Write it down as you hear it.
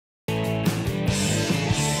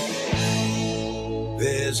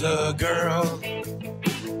There's a girl,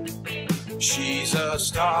 she's a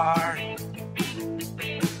star.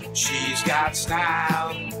 She's got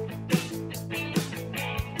style.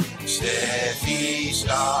 Steffi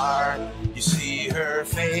Star, you see her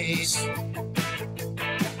face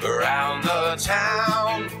around the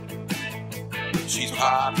town. She's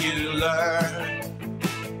popular.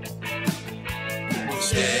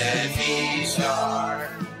 Steffi Star.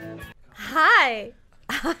 Hi,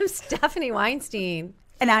 I'm Stephanie Weinstein.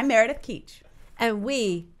 And I'm Meredith Keach. And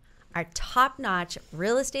we are top-notch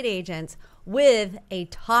real estate agents with a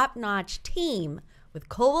top-notch team with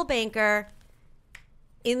Coldwell Banker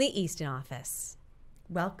in the Easton office.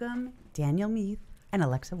 Welcome, Daniel Meath and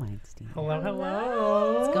Alexa Weinstein. Hello,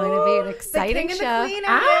 hello. It's going to be an exciting the king show. And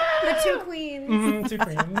the queen, the two queens. Two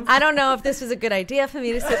queens. I don't know if this was a good idea for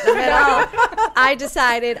me to sit in the middle. I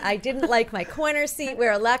decided I didn't like my corner seat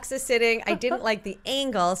where Alexa's sitting. I didn't like the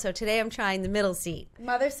angle, so today I'm trying the middle seat.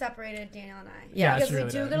 Mother separated Daniel and I. Yeah, because she really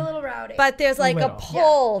we do did. get a little rowdy. But there's like a Little.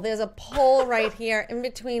 pole. There's a pole right here in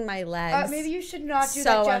between my legs. maybe you should not do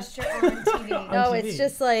So, that gesture on TV. No, on it's TV.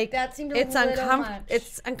 just like That seemed a it's little much.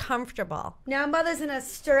 It's uncomfortable. Now Mother's in a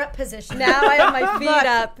stirrup position. Now I have my feet Look,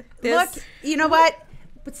 up. Look, you know what?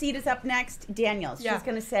 What seat is up next? Daniel's. Yeah. She's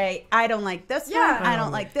going to say, I don't like this Yeah. one. I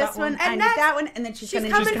don't like this That one. one. I And need that's- that one. And then she's going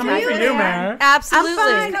to coming She's for coming you, for you, man. Mer. Absolutely. I'm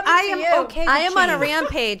fine. Coming I to am you. okay with I am on a change.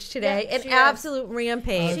 rampage today. Yeah, An she is. absolute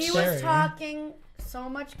rampage. Oh, She Scary. was talking so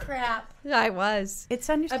much crap I was. It's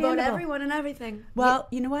understandable. about everyone and everything. Well,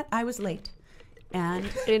 you know what? I was late. And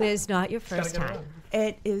It is not your Gotta first get it time. on.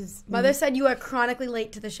 it is... Mother said you are chronically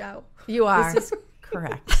late to the show. You are. This is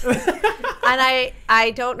correct. And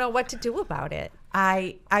I don't know what to do about it.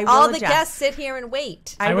 I will All the adjust. guests sit here and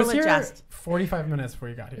wait. I was will here adjust. 45 minutes before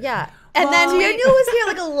you got here. Yeah. And Well, then Daniel was here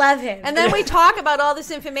like 11. and then we talk about all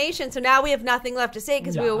this information, so now we have nothing left to say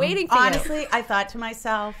because we Yeah. were waiting for you. Honestly, I thought to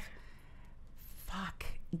myself, fuck,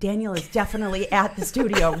 Daniel is definitely at the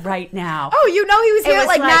studio right now. oh, you know he was It here was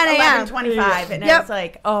at like 9 a.m. 11:25, and I Yep. was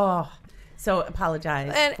like, oh. So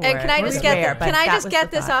apologize And for can I it. just It's get rare, but can I that just was get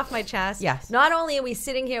the this thought. off my chest? Yes. Not only are we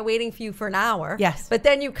sitting here waiting for you for an hour, Yes. but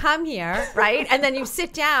then you come here, right? And then you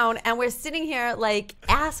sit down and we're sitting here like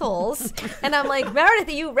assholes. And I'm like, Meredith,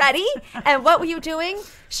 are you ready? And what were you doing?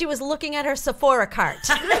 She was looking at her Sephora cart.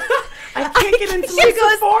 I can't get into She my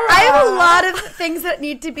goes, Sephora. I have a lot of things that I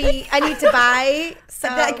need to buy. So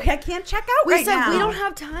I can't check out we right said now. we don't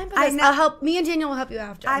have time for I this. know. I'll help. Me and Daniel will help you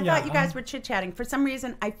after. I Yeah, thought you guys were chit-chatting. For some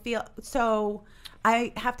reason, I feel so...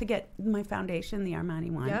 I have to get my foundation, the Armani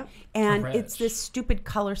one. Yep. And Rich. it's this stupid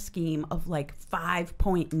color scheme of like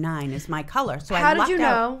 5.9 is my color. So how I did lucked you out.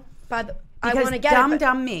 know? By the, I Because want to get dumb, it. but-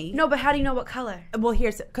 dumb me. No, but how do you know what color? Well,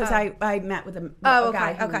 here's because Oh. I met with a Oh,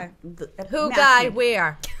 guy okay, Who matched guy me.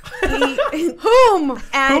 where? Whom?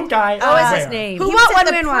 And Who guy? What was his where? name? Who he what was one at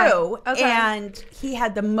the man why? Pru, Okay. and he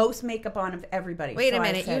had the most makeup on of everybody. Wait So a I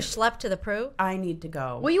minute. said, You schlepped to the Pru? I need to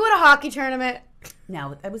go. Were you at a hockey tournament?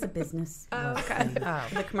 No, that was a business. Oh, okay.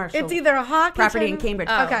 The commercial. It's either a hockey property in tournament-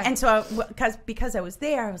 Cambridge. Okay. And so because I was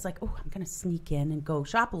there, I was like, oh, I'm going to sneak in and go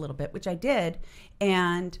shop a little bit, which I did.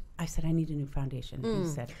 And I said, I need a new foundation. And he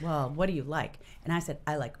said, well, what do you like? And I said,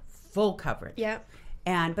 I like full coverage. Yep.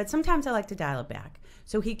 But sometimes I like to dial it back.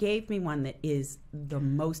 So he gave me one that is the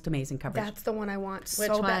most amazing coverage. That's the one I want Which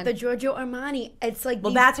so one? bad. The Giorgio Armani. It's like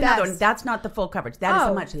Well, the that's another one. best. That's not the full coverage. That is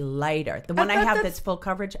Oh. a much lighter. The one I thought have that's- that's full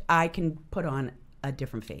coverage, I can put on a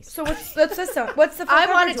different face. So what's this one? What's the full I want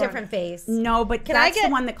a coverage one? different face. No, but Can I that's get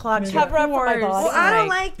the one that clogs cover your up for my pores. body? Well, I don't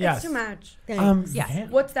Right. like this Yes. too much. Yeah.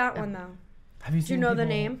 damn. What's that one though? Have you Do you seen know the people-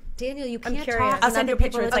 name? Daniel, you I'm can't curious. talk. I'll send you a when other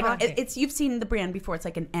picture. people It's are like talking. it's. You've seen the brand before. It's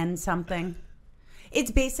like an N something.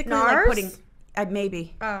 It's basically NARS? like putting.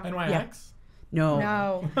 Maybe. Oh. NYX? No.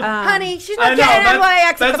 No. Honey, she's not I know, getting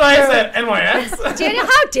that's NYX. that's why I said NYX. Daniel,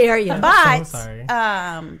 how dare you? But So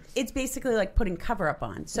sorry. it's basically like putting cover up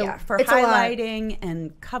on. So Yeah, for it's a lot. highlighting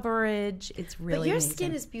and coverage, it's really. But your amazing.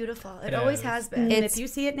 skin is beautiful. It It always is. has been. And if you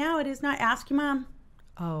see it now, it is not. Ask your mom.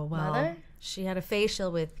 Oh, well. Mother? She had a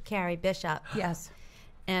facial with Carrie Bishop. Yes.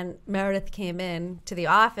 And Meredith came in to the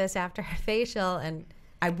office after her facial, and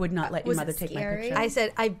I would not let your Was mother it take my scary? picture. I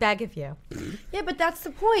said, I beg of you. Yeah, but that's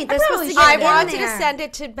the point. That's supposed to get I in wanted there. to send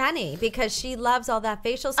it to Benny because she loves all that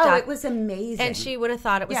facial stuff. Oh, it was amazing. And she would have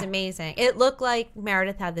thought it was Yeah. amazing. It looked like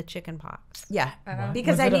Meredith had the chicken pox. Yeah, What?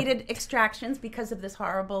 because Was I it a- needed extractions because of this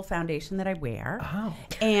horrible foundation that I wear. Oh.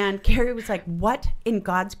 And Carrie was like, "What in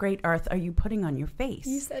God's great earth are you putting on your face?"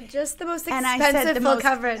 You said just the most and expensive I said the full most,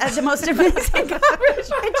 coverage. the most amazing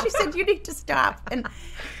coverage. And she said, "You need to stop." And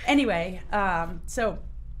anyway, so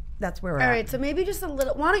that's where we're All at. right, so maybe just a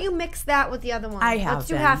little. Why don't you mix that with the other one? I have Let's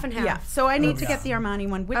do been. half and half. Yeah. So I need to Okay. get the Armani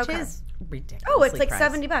one, which Okay. is ridiculous. Oh, it's like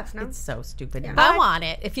 $70, no? It's so stupid. I want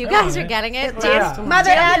it. If you guys are getting it, Yeah. Mother,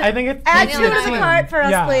 I think it's add it's 2 to the team. cart for us,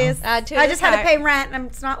 Yeah. please. Add 2 I to just the had to cart. pay rent, and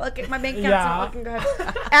it's not looking. My bank account's not looking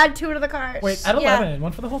good. Add 2 to the cart. Wait, at Yeah. 11,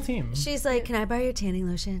 one for the whole team. She's like, "Can I buy your tanning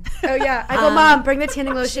lotion?" Oh yeah, I go, Mom, bring the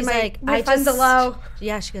tanning lotion. She's My, like, my funds are low.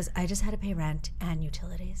 Yeah, she goes, "I just had to pay rent and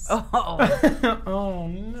utilities." Oh, Oh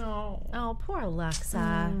no. Oh, poor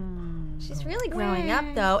Alexa. She's really growing up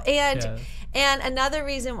though. And Yes. and another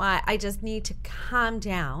reason why I just need to calm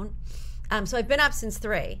down. So I've been up since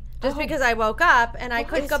 3. Just because I woke up and I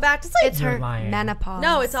couldn't go back to sleep. It's her You're lying. menopause.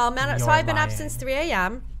 No, it's all men. So You're I've been up lying. since 3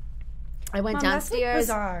 a.m. I went Mom, that's like downstairs.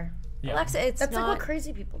 bizarre. Yeah. Alexa, it's That's not like what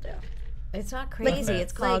crazy people do. it's not crazy.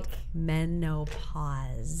 It's called like-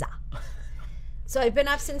 menopause. So I've been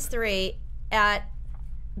up since 3.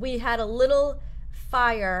 We had a little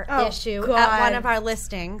fire issue at God. one of our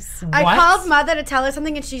listings. I What? called Mother to tell her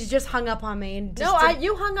something, and she's just hung up on me. And just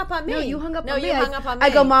You hung up on me. No, you hung up no, on me. you hung up on me. I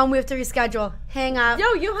go, Mom, we have to reschedule. Hang up.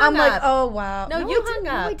 No, you hung I'm like, up. oh, wow. No, you I hung didn't.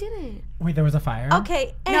 up. No, I didn't. Wait, there was a fire?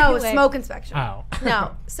 Okay. No, anyway. smoke inspection. Oh.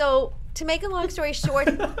 No. So to make a long story short,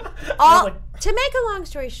 to make a long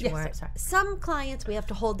story short, sorry. some clients we have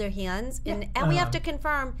to hold their hands and we have to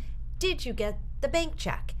confirm, did you get the bank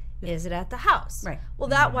check? Is it at the house? Right. Well,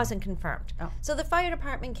 that wasn't confirmed. Oh. So the fire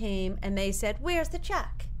department came and they said, "Where's the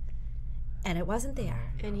check?" And it wasn't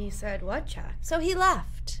there. And he said, what check? So he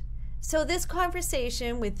left. So this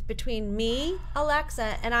conversation between me,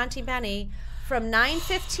 Alexa, and Auntie Benny from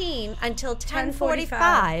 9:15 until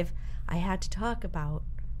 10:45, I had to talk about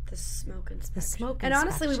The smoke inspection. the smoke And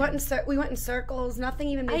honestly, we went inspection. we went in circles. Nothing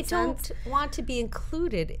even made I sense. don't want to be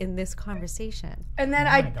included in this conversation. And then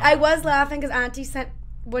my I God. was laughing because Auntie sent.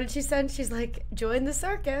 What did she send? She's like, join the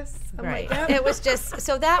circus. I'm Right. like, yep. It was just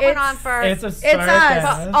so that went on for It's a us.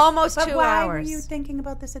 circus. almost but 2 why hours. were you thinking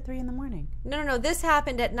about this at 3 a.m? No. This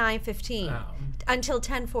happened at 9:15 Oh. until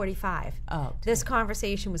 10:45. Oh, This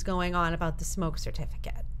conversation was going on about the smoke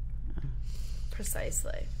certificate,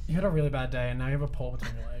 Precisely. You had a really bad day, and now you have a pole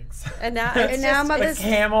between your legs. and now And it's now just, Mother's- The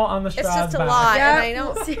camel on the it's straw's just a back. lot, Yeah, and I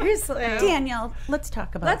don't. seriously. Daniel, let's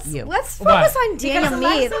talk about you. Let's What? focus on Daniel Because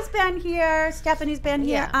Meath. Alexa's been here, Stephanie's been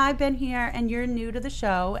here, Yeah. I've been here, and you're new to the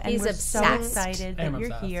show, and He's we're so obsessed. excited I am that you're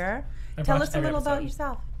obsessed. here. I've Tell watched us a every little about episode.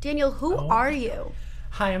 yourself. Daniel, who are you?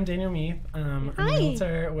 Hi, I'm Daniel Meath. I'm a Hi.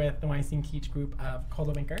 realtor with the Weinstein Keach group of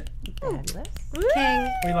Coldwell Banker. Fabulous. King,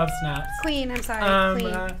 We love snaps. queen. I'm sorry,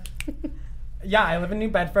 queen. Yeah, I live in New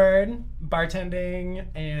Bedford, bartending,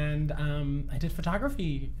 and I did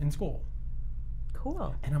photography in school.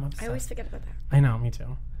 Cool. And I'm obsessed. I always forget about that. I know, me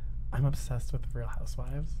too. I'm obsessed with Real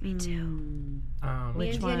Housewives. Me too. Um,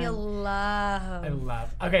 Me and Daniel love. I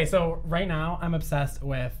love. Okay, so right now I'm obsessed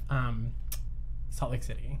with Salt Lake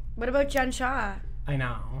City. What about Jen Shaw? I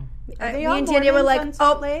know. Are they Me all and Daniel were Mormons like, on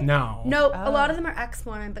Salt oh, Lake? No. no, a lot of them are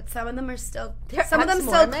ex-Mormon, but some of them are still. They're Some of them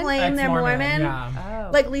still ex-Mormon? claim they're Mormon. Yeah.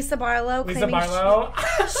 Oh. Like Lisa Barlow. Lisa claiming Barlow.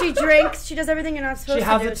 She drinks. She does everything you're not supposed She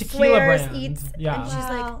has to do. a tequila Swears, brand. eats, Yeah. and she's like,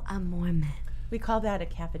 Well, I'm Mormon. we call that a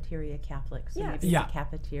cafeteria Catholic, so Yes. maybe Yeah. it's a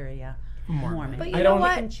cafeteria Mormon. Mormon. But I you know don't-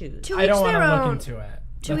 what? can choose. To I each don't want their to own. look into it.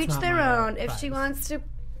 To That's each not their my own. If she vibes. wants to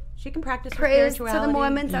She can practice her praise to spirituality. the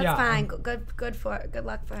Mormons, that's Yeah. fine. Good for her. Good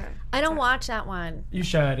luck for her. I don't watch that one. You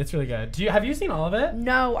should. It's really good. Have you seen all of it?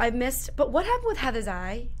 No, I missed. But what happened with Heather's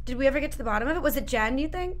eye? Did we ever get to the bottom of it? Was it Jen? You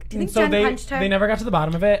think? Do you think So Jen they punched her? they never got to the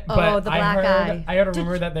bottom of it. Oh, But the I black heard eye. I heard a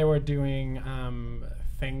rumor that they were doing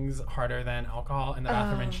things harder than alcohol in the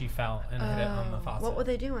bathroom, and she fell and hit it on the faucet. What were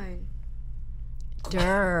they doing?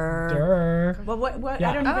 Durr. Well, what?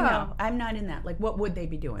 Yeah. I don't even Oh. know. I'm not in that. Like, what would they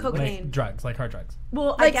be doing? Cocaine. Like drugs, like hard drugs,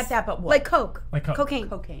 Well, I get that, but what? Like coke. like coke. Cocaine.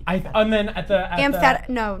 cocaine. And then at the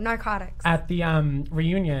No, narcotics. at the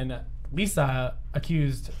reunion, Lisa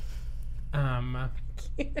accused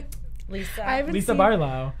Lisa. I haven't Lisa seen-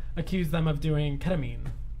 Barlow accused them of doing ketamine,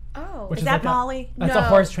 Oh. which Is is that like Molly? That's a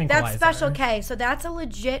horse tranquilizer. That's Special K. So that's a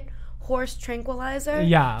legit horse tranquilizer.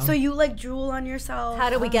 Yeah. So you like drool on yourself. How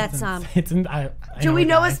do we get some? It's I Do we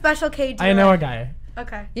know guy. a Special K dealer? I know a guy.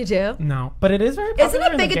 Okay. You do? No, but it is very popular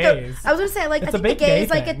Isn't it big in the at the? gays. I was gonna say like It's I a think the big gay gays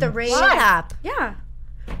like thing. at the rave. Shut up. Yeah.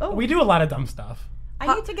 We do a lot of dumb stuff.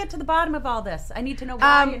 I need to get to the bottom of all this. I need to know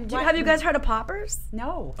why. and what Have you and- guys heard of poppers?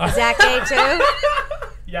 No. Is that gay too?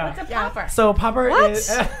 Yeah. What's a popper? So popper is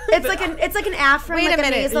It's like an afrin. Wait like a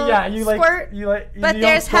minute. nasal yeah, you like squirt. you like. But you don't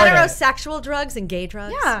there's squirt it. heterosexual drugs and gay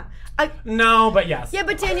drugs. Yeah. No, but yes. Yeah,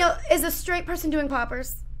 but Daniel is a straight person doing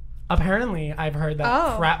poppers. Apparently, I've heard that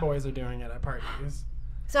Oh. frat boys are doing it at parties.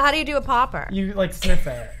 So how do you do a popper? You like sniff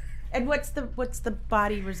it. And what's the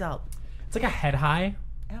body result? It's like a head high.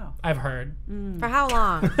 Oh. I've heard. For how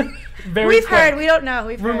long? Very We've quick. heard. We don't know.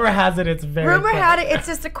 We've Rumor heard. has it it's very Rumor quick. had it. It's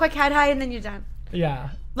just a quick head high and then you're done. Yeah.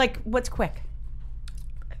 Like, what's quick?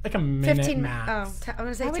 Like a minute 15 max. I'm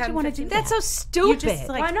gonna say Why would 10. you wanna 15. do That's so You stupid. just,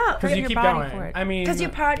 like, Why not? Because you your keep body going. for it. I mean, Because you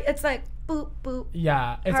party. It's like boop boop.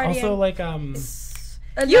 yeah, it's partying. also like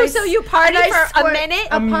So you party nice for a squirt minute?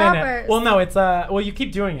 a minute. poppers. Well, no, it's well, you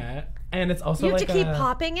keep doing it, and it's also You have like to keep a,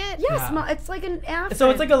 popping it? Yes, Yeah. it's like an after. So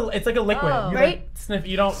it's like a liquid. Oh. You Right? like sniff.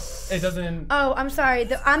 You don't. It doesn't. Oh, I'm sorry.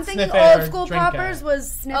 I'm thinking Sniff it old or school drink poppers it.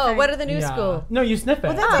 was sniffing. Oh, what are the new yeah. school? No, you sniff it,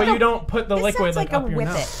 that's but like you a- don't put the This liquid sounds like like a up your whip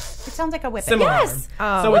nose. it. It sounds like a whip Similar. Yes.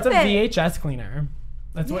 So it's a Whip it. VHS cleaner.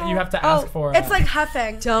 That's what Yeah. you have to ask for. It's like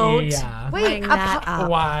huffing. Don't Yeah. Wait, bring that up.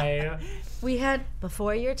 Why? we had.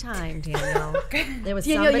 Before your time, Daniel. There was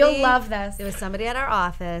Daniel, somebody. you'll love this. There was somebody at our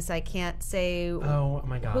office. I can't say Oh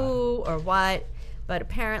my god. who or what, but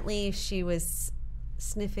apparently she was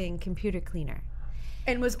sniffing computer cleaner.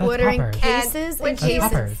 And was That's ordering poppers. cases and That's cases.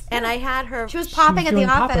 poppers. And I had her. She was popping at the doing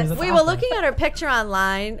office. poppers at the We were office. looking at her picture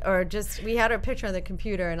online, or just we had her picture on the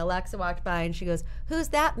computer, and Alexa walked by and she goes, "Who's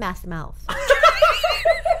that meth mouth?"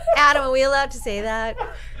 Adam, are we allowed to say that?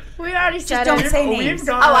 We already said don't it. say We've names.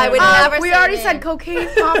 gone Oh, I would like- never We say already names. said cocaine,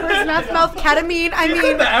 poppers, meth mouth, ketamine. I You mean,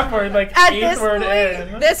 said the F word like at eighth this word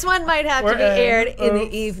point- in. This one might have We're to be aired in the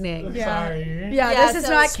Oops. evening. I'm Yeah. sorry. yeah, this is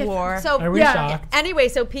so not swore. So Are we Yeah. shocked? anyway,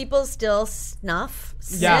 so people still sniff.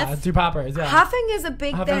 Yeah, do poppers. Yeah. Huffing is a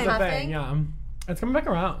big Huffing's thing. a thing. Yeah. It's coming back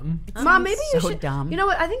around. Mom, maybe you so should. dumb. You know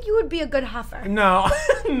what? I think you would be a good huffer. No,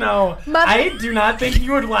 no. Mother- I do not think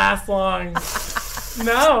you would last long.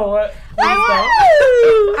 No. Please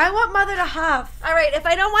I want mother to huff. All right, if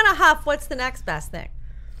I don't want to huff, what's the next best thing?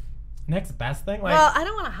 Next best thing, like Well, I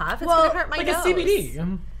don't want to huff. It's Well, gonna hurt my like nose. a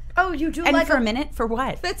CBD. Oh, you do And like for a minute, for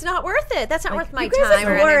what? It's not worth it. That's not worth my you guys time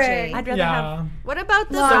are or boring. energy. I'd rather Yeah. have What about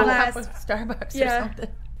the Long a last. cup of Starbucks Yeah. or something.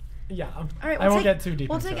 Yeah. All right, I won't take, get too deep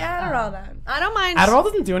We'll into take it. Adderall then. I don't mind. Adderall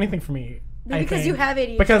doesn't do anything for me. I Because you think. have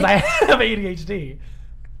ADHD. Because I have ADHD.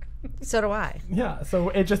 So do I. Yeah, so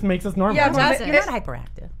it just makes us normal. Yeah, It but doesn't. You're not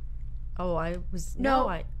hyperactive. Oh, I was. No,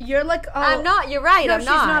 I. you're like. Oh, I'm not. You're right. No, I'm she's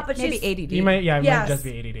not. not. But Maybe she's. ADD. You might, yeah, it Yes. might just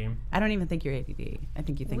be ADD. I don't even think you're ADD. I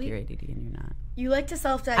think you think you're ADD and you're not. You like to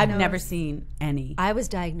self-diagnose. I've never seen any. I was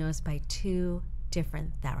diagnosed by two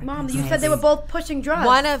different therapists. Mom, you said they were both pushing drugs.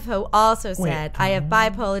 One of who also said I have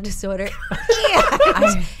bipolar disorder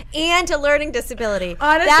and a learning disability.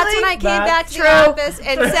 Honestly, that's when I came back to true. the office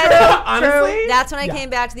and said. Honestly? That's when I Yeah. came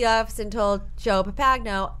back to the office and told Joe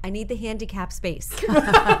Papagno, I need the handicap space.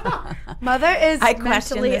 Mother is I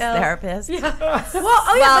questioned mentally this ill. therapist.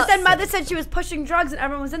 But then mother said she was pushing drugs and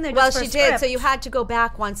everyone was in there. Well, just for she a did. script. So you had to go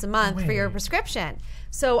back once a month for your Wait. prescription.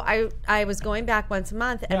 So I was going back once a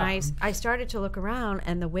month, and Yeah. I started to look around,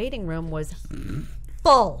 and the waiting room was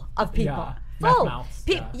full of people. Yeah. Meth Full. mouths,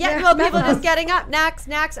 Pe- yeah. yeah, well, meth people mouths. just getting up. Next.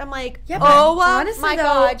 I'm like, Yeah, but oh honestly, my though,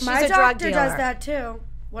 God, she's my a drug doctor dealer. does that too.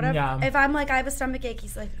 Whatever. Yeah. If I'm like I have a stomach ache,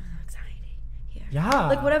 he's like anxiety. Here. Yeah.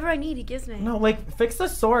 Like whatever I need, he gives me. No, like fix the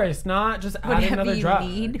source, not just add another Whatever you drug.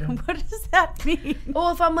 need. What does that mean?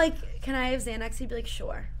 Well, if I'm like, can I have Xanax? He'd be like,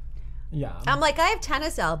 sure. Yeah. I'm like, I have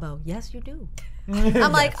tennis elbow. Yes, you do.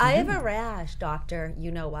 I'm like, I have a rash, doctor.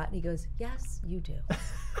 You know what? And he goes, yes, you do.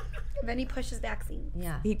 Then he pushes vaccine.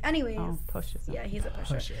 Yeah. Anyways. Oh, pushes. Yeah, he's a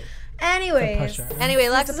pusher. Push it. Anyways. Pusher. Anyway,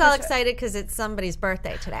 Lex is all pusher. excited because it's somebody's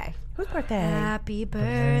birthday today. Whose birthday? Happy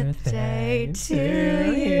birthday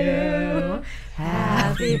to you.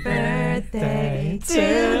 Happy birthday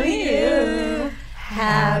to you.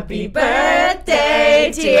 Happy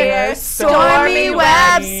birthday, dear Stormy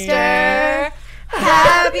Webster.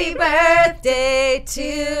 Happy birthday to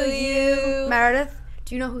you. Meredith,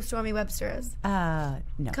 do you know who Stormy Webster is? No.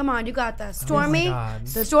 Come on, you got this. Stormy. God.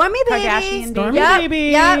 Stormy baby. Kardashian Stormy Yep, baby.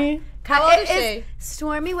 Yep. How old is It she?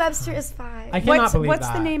 Stormy Webster is 5. I cannot believe What's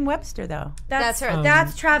that. the name Webster though? That's her.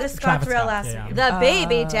 That's Travis Scott's Travis real Scott, last yeah, name. The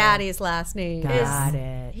baby daddy's last name. Got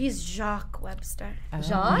it. He's Jacques Webster.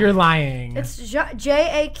 Jacques? You're lying. It's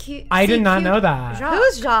J-A-Q. I did not know that. Jacques.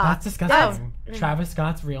 Who's Jacques? That's disgusting. Travis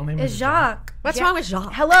Scott's real name Is is Jacques. What's Ja- wrong with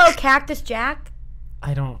Jacques? Hello, Cactus Jack.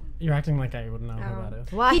 I don't. You're acting like I would know who that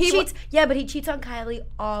is. Why He cheats. Yeah, but he cheats on Kylie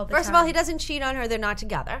all the time. First of all, he doesn't cheat on her. They're not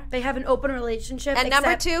together. They have an open relationship. And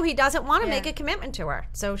number except- 2, he doesn't want to Yeah. make a commitment to her.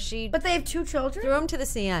 So she But they have 2 children. threw him to the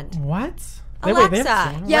sand. What?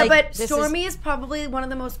 Alexa. Yeah, Like, but this is- Stormy is probably one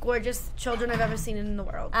of the most gorgeous children I've ever seen in the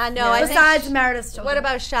world. No, I think Besides sh- Meredith's children. What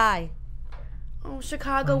about Shy? Oh,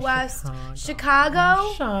 Chicago West.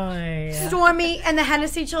 Chicago. Chicago. Shy. Stormy and the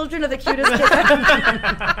Hennessy children are the cutest kids.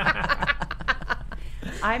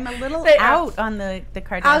 I'm a little They are- out on the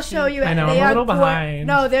Kardashian. I'll show you. I know, They I'm a are little behind.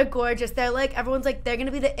 No, they're gorgeous. They're like everyone's like they're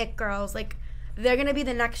gonna be the it girls. Like they're gonna be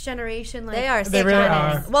the next generation. Like They are. They really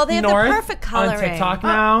are. Well, they have North the perfect coloring. on TikTok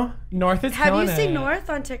now. North is have killing you it. seen North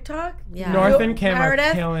on TikTok? Yeah. North and Kim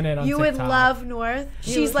Meredith, are killing it on you TikTok. would love North.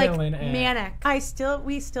 She's like killing it. manic.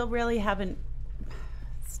 We still really haven't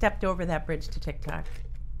stepped over that bridge to TikTok.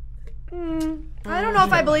 I don't know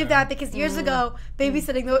if I believe that because years ago,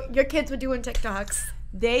 babysitting, your kids were doing TikToks.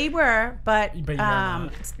 They were, but you're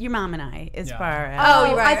not. your mom and I, as Yeah. far as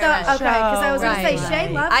Oh, I thought okay because I was gonna say Right. Shay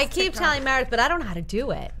loves. I keep TikTok. telling Meredith, but I don't know how to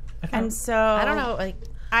do it. and so I don't know. Like,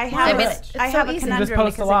 I have Why? a, It's I so have a easy. conundrum Just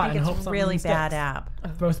post a because lot I and think hope it's a something really bad sticks.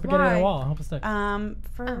 app. Throw spaghetti at Why? a wall. Hope it sticks.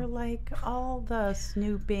 For like all the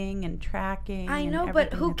snooping and tracking. I and know,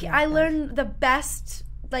 but everything that I does. learned the best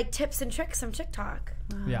like tips and tricks from TikTok.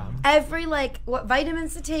 Yeah. Every like what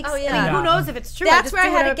vitamins to take. Oh, I mean, yeah. who knows if it's true? that's just where I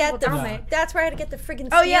do had to whatever get people the. tell me. That's where I had to get the friggin'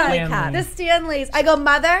 Oh yeah, Stanley Stanley. cup. the Stanleys. I go,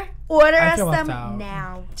 mother, order I us feel left them out.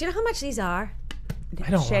 now. Do you know how much these are? I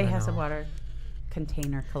don't Shay wanna has a know. water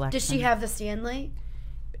container collection. Does she have the Stanley?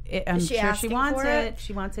 I'm is she sure she asking wants for it. it?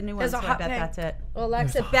 She wants a new one, There's so a I hot bet pink. that's it. Well,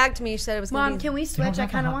 Alexa begged me. She said it was. Mom, gonna be, can we switch? I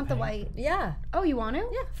have kind a of hot want the pink. white. Yeah. Oh, you want to?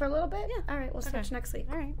 Yeah. For a little bit? Yeah. All right, we'll switch next week.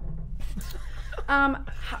 All right.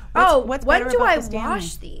 what's when better do about I the Stanley?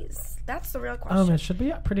 wash these? That's the real question. It should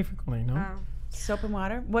be pretty frequently, no? Soap and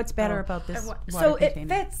water. What's better about this water So it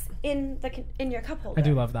container? fits in in your cup holder. I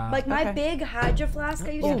do love that. Like my Okay. big Hydro flask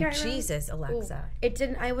I used to Oh, carry around. Jesus, Ooh, Alexa. it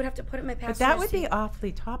didn't. I would have to put it in my But passenger that would be seat.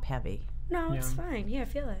 awfully top heavy. No, it's Yeah. fine. Here,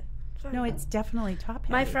 feel it. It's fine. No, it's definitely top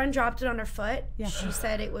heavy. My friend dropped it on her foot. Yeah. She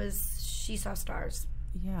said it was. She saw stars.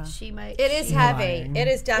 Yeah. She might. It is she- heavy. lying. It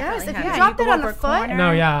is definitely Yes, if heavy. you Yeah, dropped you it go on over the a foot. corner.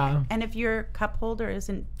 No, yeah. And if your cup holder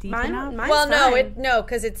isn't deep Mine, enough. mine's Well, fine. no,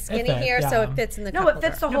 because it's skinny fits, here, so yeah. it fits in the No, cup it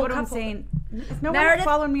fits the holder. No, whole but I'm cup. saying, is no Meredith,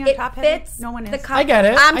 one following me on it top fits heavy? No one the is. cup. I get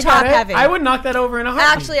it. I'm I top get it. heavy. I would knock that over in a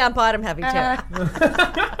heartbeat. Actually, I'm bottom heavy too. I was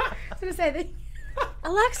gonna say that.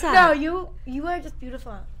 Alexa. No, you are just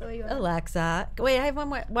beautiful the way you are. Alexa. Wait, I have one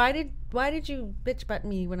more. Why did you bitch butt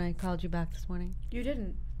me when I called you back this morning? You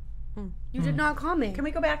didn't. You did not call me. Can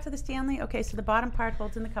we go back to the Stanley? Okay, so the bottom part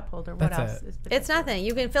holds in the cup holder. What That's else? it. Is It's nothing.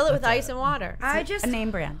 You can fill it with That's ice it. and water. I just a name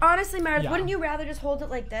brand. honestly, Meredith, Yeah. wouldn't you rather just hold it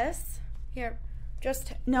like this? Here,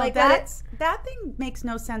 just No, like let that thing makes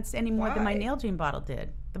no sense any more than my Why? Nalgene bottle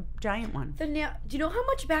did. The giant one. the nail. Do you know how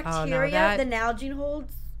much bacteria that- the Nalgene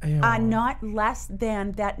holds? Ew. Not less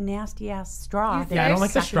than that nasty ass straw. You that Yeah, I you're don't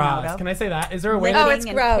like the sucking out straws. of. Can I say that? Is there a way Oh, to... it's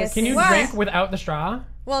gross. Can you What? drink without the straw?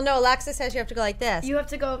 Well, no, Alexa says you have to go like this. You have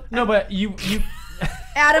to go. No, but you...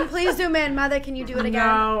 Adam, please zoom in. Mother, can you do it again?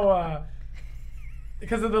 No.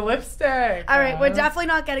 Because of the lipstick. All right, we're definitely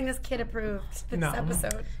not getting this kid approved this No.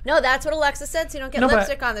 episode. No, that's what Alexa said, so you don't get No, but-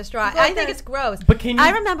 lipstick on the straw. Go I like think this. it's gross. But can you I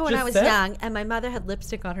remember when I just was sip? young and my mother had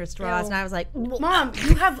lipstick on her straws, Ew. and I was like, Mom,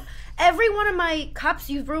 you have every one of my cups.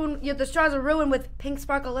 You've ruined. The straws are ruined with pink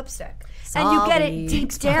sparkle lipstick, and you get it Sorry.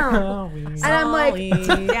 deep down. Oh, And I'm like,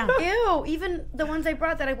 Yeah. ew. Even the ones I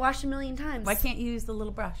brought that I washed a million times. Why can't you use the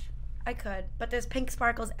little brush? I could, but there's pink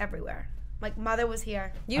sparkles everywhere. Like mother was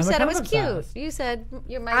here. you I'm said it kind was of cute. obsessed. You said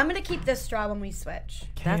you're my. I'm gonna keep this straw when we switch.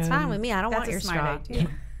 That's fine with me. I don't That's want a your smart straw. idea.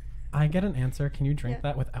 I get an answer. Can you drink Yeah.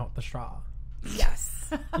 that without the straw?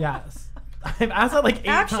 Yes. Yes. I've asked that like 8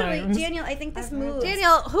 Actually, times. Daniel, I think this moves.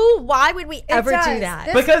 Danielle, why would we ever do does. that?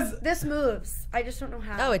 This, this moves. I just don't know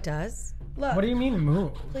how. Oh, it does. Look. What do you mean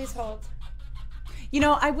move? Please hold. You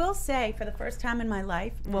know, I will say for the first time in my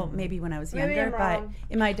life, well, maybe when I was Maybe younger, I'm but wrong.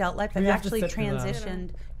 in my adult life, I've You have to actually sit through that. transitioned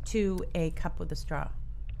to a cup with a straw.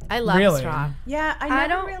 I love Really? straw. Yeah, I I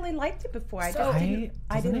never don't- really liked it before. I So- just I didn't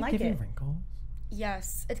doesn't like give you it. wrinkles?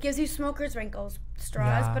 Yes, it gives you smoker's wrinkles,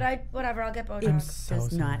 straws, Yeah. but whatever. I'll get It Botox. so does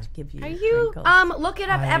sorry. not give you. Are you- wrinkles. Look it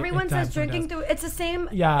up. It Everyone says definitely drinking does. through. It's the same.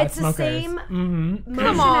 Yeah, it's the smokers. same Mm-hmm.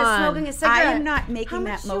 motion on. as smoking a cigarette. I am not making How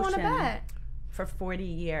much that do you want to motion bet? for 40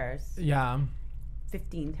 years, Yeah.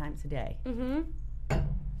 15 times a day.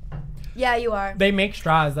 Yeah, you are. They make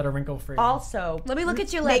straws that are wrinkle free. Also, Let me look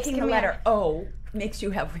at your lips. making the Come here. letter O makes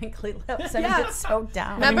you have wrinkly lips. I mean, it's so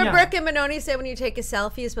down. Remember yeah. Brooke and Benoni said when you take a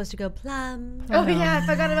selfie, you're supposed to go plum, Oh yeah, I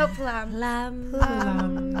forgot about plum.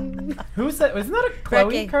 plum. Who said? Isn't that a Khloe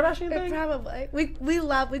Ricky. Kardashian thing? Probably.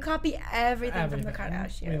 We copy everything from the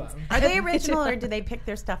Kardashians. We love. Are they original or do they pick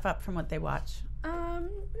their stuff up from what they watch? No,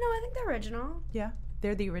 I think they're original. Yeah,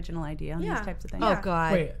 they're the original idea on Yeah. these types of things. Oh Yeah.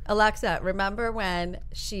 God, Wait. Alexa, remember when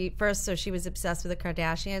she was obsessed with the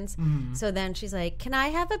Kardashians? Mm-hmm. So then she's like, "Can I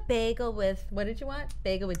have a bagel with what did you want?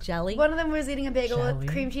 Bagel with jelly?" One of them was eating a bagel Jelly? with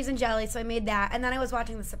cream cheese and jelly, so I made that. And then I was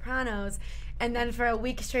watching The Sopranos, and then for a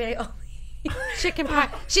week straight, I only Chicken parm.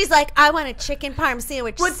 She's like, I want a chicken parm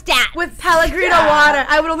sandwich stat. with Pellegrino water.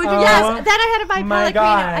 I would only do Yes, Oh, then I had to buy my Pellegrino.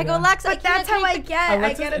 God. I go, Lex, But that's how I get.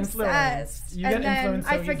 Alexa's I get influenced. obsessed. You and get then influenced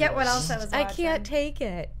so I forget what easily. else I was I watching. can't take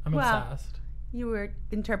it. I'm Well, obsessed. You were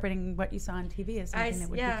interpreting what you saw on TV as something that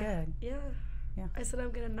would be good. Yeah. Yeah. I said, I'm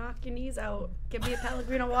going to knock your knees out. Give me a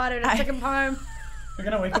Pellegrino water and a chicken parm. You're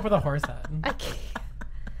gonna wake up with a horse head. I can't.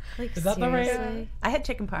 Like, Is that the right- seriously? I had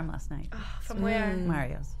chicken parm last night. From where?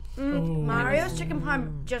 Mario's. Ooh. Mario's chicken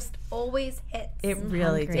parm just always hits. It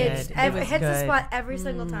really hungry. did. It's It was hits the good. spot every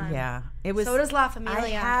single time. Yeah, it was. So does La I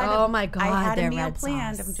Familia. had Oh a- my God, I had a their meal red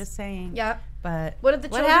planned. sauce. I'm just saying. Yep. But What did the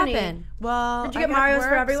What children happened? well, Did you I get got Mario's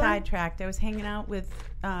for work everyone? sidetracked. I was hanging out with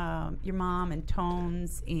your mom and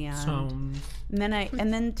Tones, and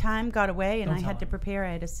and then time got away, and Don't I had to tell her. prepare.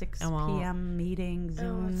 I had a 6 well. p.m. meeting eat? Oh,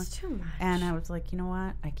 Zoom, it's too much. and I was like, you know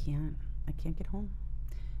what? I can't get home.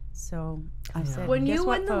 So I said, When guess you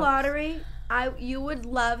what, win the folks? lottery, you would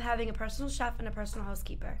love having a personal chef and a personal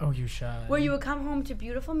housekeeper. Oh, you should. Where you would come home to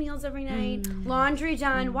beautiful meals every night, laundry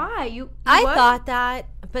done. Why? You I would? thought that,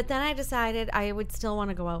 but then I decided I would still want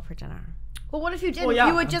to go out for dinner. Well, what if you didn't? Well, yeah,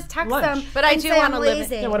 You would just text lunch. them. But I and do say, want to I'm live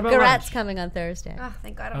lazy. it. Yeah, what about Garette's lunch? coming on Thursday. Oh,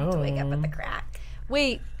 thank God I don't have to wake up at the crack.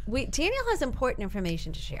 Wait, Daniel has important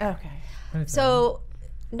information to share. Okay. What is So,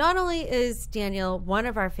 not only is Daniel one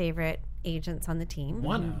of our favorite agents on the team, that?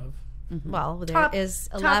 One of. well, there Top- is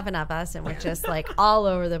top- 11 of us, and we're just like all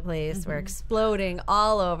over the place. We're exploding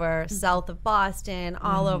all over south of Boston,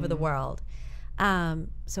 all over the world.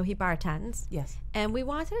 So he bartends, Yes. and we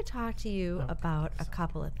wanted to talk to you about a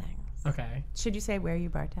couple of things. Okay. Should you say where you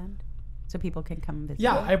bartend, so people can come visit?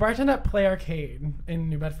 Yeah, I bartend at Play Arcade in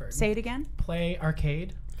New Bedford. Say it again. Play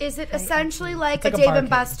Arcade. Is it essentially like It's a like a Dave and barcade.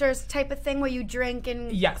 Buster's type of thing where you drink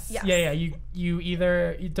and Yes. Yeah. You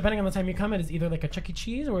either, depending on the time you come, it is either like a Chuck E.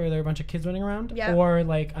 Cheese where there are a bunch of kids running around, Yeah. or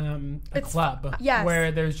like a It's- club yes.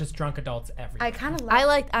 where there's just drunk adults everywhere. I kind of I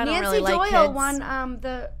like. don't Nancy really like Doyle kids. won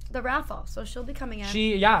the raffle, so she'll be coming in.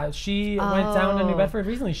 She went down to New Oh. Bedford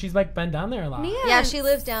recently. She's like been down there a lot. Yeah, she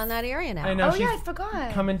lives down that area now. I know. Oh she's yeah, I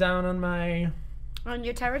forgot. coming down on my On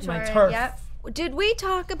your territory. turf. Yep. Did we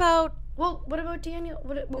talk about? Well, what about Daniel?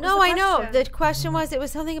 What was No, the I know. question? The question was, it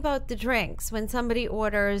was something about the drinks when somebody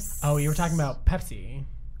orders. Oh, you were talking about Pepsi.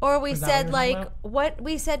 Or we Was that said what you were like, talking what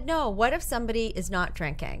we said, no, what if somebody is not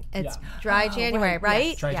drinking? It's Yeah. dry January, right?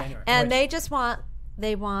 yes. Dry Yeah. January. And Which- they just want,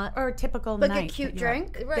 Or a typical Like night. a cute that you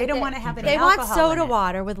drink. have. They don't want to have any they want alcohol soda in it.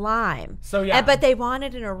 water with lime. So, yeah. But they want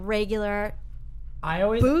it in a regular I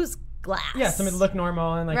always booze glass. yeah, something to look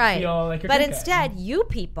normal and like right. feel like you're but drinking. instead, you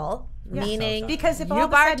people, meaning So Because if you all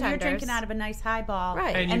of a sudden you're bartenders- drinking out of a nice highball,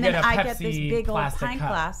 Right. And you and get then a I get this Pepsi big old plastic pint cup.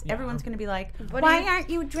 glass, Yeah. everyone's going to be like, What "Why do you- aren't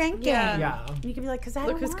you drinking?" Yeah. Yeah. And you can be like, "Because I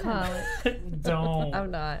look don't who's want to." calling. Don't.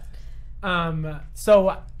 I'm not.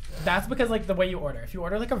 So that's because like the way you order. If you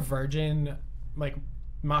order like a virgin like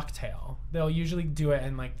mocktail, they'll usually do it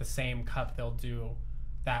in like the same cup they'll do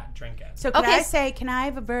that drink in. So can Okay, I say, can I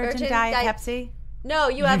have a virgin, virgin Diet Diet- Pepsi? No,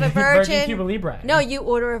 you have a Virgin virgin. Cuba Libre. No, you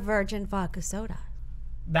order a virgin vodka soda.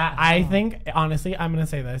 That I think honestly, I'm gonna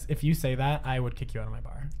say this. If you say that, I would kick you out of my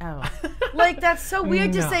bar. Oh, Like that's so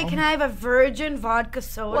weird to say. No. Can I have a virgin vodka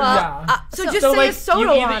soda? Well, Yeah. so just say a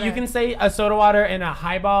soda water. You can say a soda water in a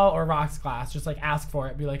highball or rocks glass. Just like ask for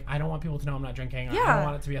it. Be like, I don't want people to know I'm not drinking. I Yeah. don't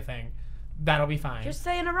want it to be a thing. That'll be fine. Just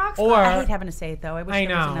say in a rock Or- I hate having to say it though. I wish I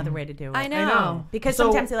there was know. another way to do it. I know. I know. Because So-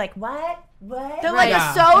 sometimes they're like, "What? What?" They're Right. like Yeah.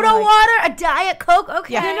 a soda Like- water, a Diet Coke.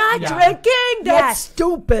 Okay, Yeah. you're not Yeah. drinking. Yes.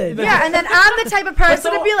 stupid. Yeah, and then I'm the type of person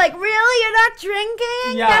so- to be like, really, you're not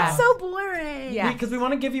drinking? Yeah. That's so boring. Yeah. Because we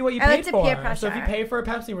want to give you what you I like paid to for. peer So if you pressure. pay for a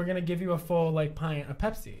Pepsi, we're gonna give you a full like pint of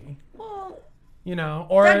Pepsi. Well, You know,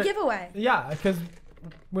 or that giveaway. Yeah, because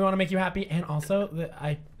we want to make you happy, and also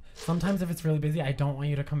sometimes if it's really busy, I don't want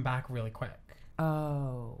you to come back really quick.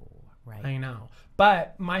 Oh, right. I know,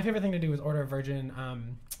 but my favorite thing to do is order a virgin. Oh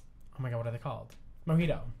my god, what are they called?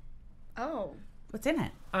 Mojito. Oh. What's in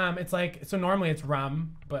it? It's like so normally it's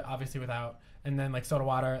rum, but obviously without, and then like soda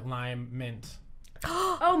water, lime, mint.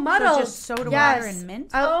 Oh, muddled. So just soda Yes. water and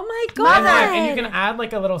mint? Oh my And, god. and you can add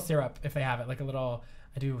like a little syrup if they have it, like a little.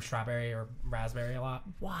 I do strawberry or raspberry a lot.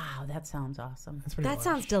 Wow, that sounds awesome. It's pretty. That delish.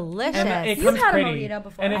 souned delicious. And it You've comes had a pretty, mojito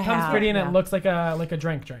before. and it I comes have, pretty, and yeah. it looks like a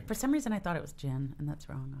drink. For some reason, I thought it was gin, and that's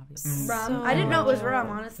wrong, obviously. Rum. I didn't know it was rum,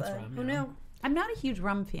 honestly. It's rum, Who yeah. knew? I'm not a huge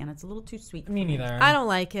rum fan. It's a little too sweet. Me neither. I don't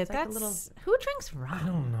like it. like a That's little- who drinks I rum?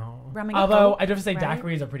 don't know. Rum and Although Coke, I do have to say right?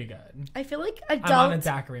 daiquiris are pretty good. I feel like on a adult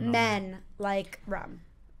daiquiri moment. men like rum.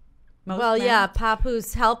 Most Well, men- yeah,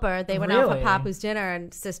 Papu's helper. They went out for Really? Papu's dinner,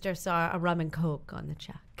 and sister saw a rum and Coke on the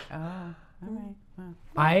check. Oh, all right. Well,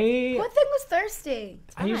 I What thing was thirsty?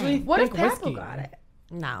 usually What if think whiskey. Papu got it?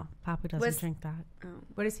 No, Papu doesn't drink that.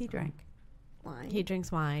 What does he drink? Wine. He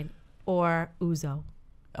drinks wine or ouzo.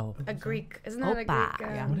 Oh, A Greek. Isn't that a Opa. Greek?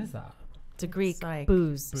 Yeah. What is that? It's a Greek It's like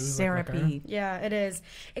booze. Booze like liquor? syrupy Yeah, it is.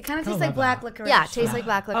 It kind of I tastes love like black that. licorice. Yeah, it tastes like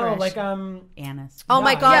black licorice. Oh, like anise. Oh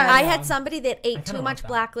my Yeah, God. yeah, I yeah. had somebody that ate kinda too like much that.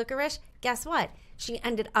 black licorice. Guess what? She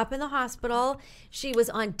ended up in the hospital. She was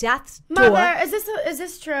on death's Mother, door. is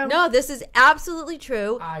this true? No, this is absolutely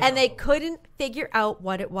true. I And they know. couldn't figure out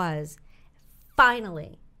what it was.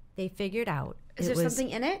 Finally, they figured out Is it there was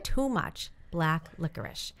something in it? too much black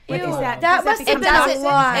licorice. Ew, is that? that Does that must become have It been doesn't, a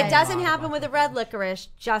lot. it doesn't Wow. happen with the red licorice,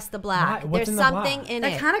 just the black. Why? What's There's in the something black? in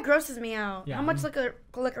That it. kind of grosses me out. Yeah. How much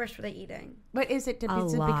licorice were they eating? But is it?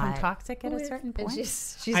 Does it become lot. toxic at a certain And point?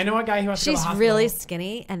 she's I know a guy who has to go to she's the really hospital.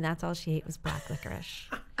 skinny, and that's all she ate was black licorice.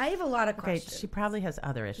 I have a lot of Okay, questions. she probably has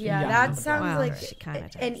other issues. Yeah, Yeah. that sounds Well, like she kinda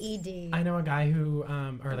does. an ED. I know a guy who,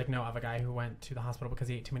 of a guy who went to the hospital because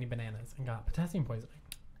he ate too many bananas and got potassium poisoning.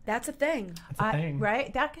 That's a thing. That's a thing.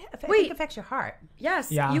 Right? That I Wait. think affects your heart.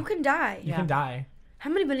 Yes, Yeah. you can die. You can die. How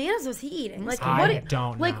many bananas was he eating? Like I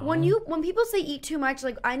don't Like know. when people say eat too much,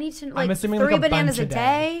 like I need to like I'm assuming 3 like a bananas bunch a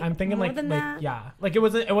day. I'm thinking more like than that. yeah, like it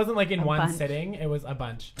wasn't like in one bunch. sitting. It was a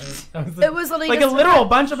bunch. It was literally like a just literal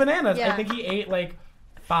bunch of bananas. Yeah. I think he ate like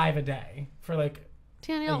 5 a day for like.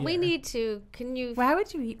 Daniel, we year. need to. Can you? Why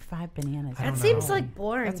would you eat 5 bananas? I That don't seems know. like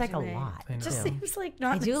boring. That's like to a me. lot. I It just know. seems like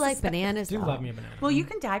not. I do like necessary. bananas. Do though. love me a banana. Well, you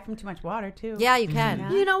can die from too much water too. Yeah, you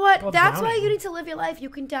can. You know what? Well, That's why drowning. you need to live your life. You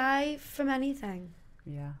can die from anything.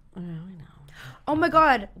 Yeah. Oh, I know. Oh my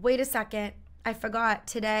God! Wait a second. I forgot.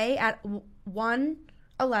 Today at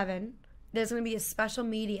 1:11, there's gonna be a special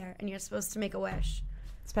meteor, and you're supposed to make a wish.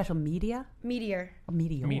 Special media? Meteor. A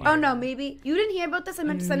meteor. Meteor. Oh no, maybe you didn't hear about this. I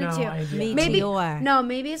meant to send it to you. No idea. Maybe Meteor. no,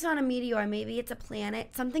 maybe it's not a meteor. Maybe it's a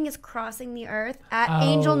planet. Something is crossing the Earth at Oh,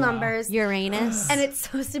 angel wow. numbers, Uranus. and it's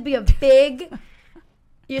supposed to be a big.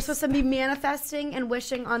 You're supposed to be manifesting and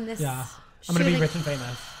wishing on this. Yeah, I'm gonna be shooting- rich and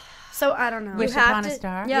famous. So I don't know. Wish have upon to- a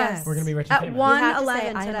star? Yes. We're gonna be rich and At famous. You have to 1:11 say,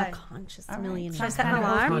 I am today. a conscious All right. millionaire. Should I set an Kind of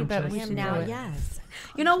alarm? old, but Conscious. we I am should now. do it. Yes.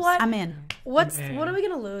 You know what? I'm in. What in. are we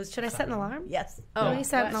gonna lose? Should I set an alarm? Yes. Oh, Yeah. we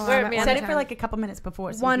set an What? alarm. Where, at Set it 1:10. for like a couple minutes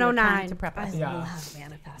before. So 1:09. to prep us. Yeah. Love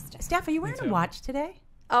manifesting. Steph, are you wearing a too. watch today?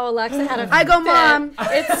 Oh, Alexa had a. I go, Mom.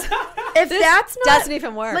 It's if that's not doesn't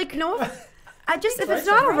even work. like no. I just if it's It's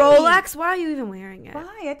not a great. Rolex, why are you even wearing it?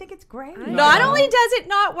 Why? I think it's great. Not only does it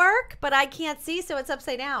not work, but I can't see, so it's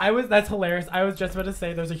upside down. That's hilarious. I was just about to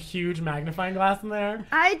say there's a huge magnifying glass in there.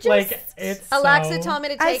 I just Like it's Alexa so told me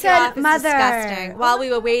to I take it said, off. It's "Mother." disgusting. While we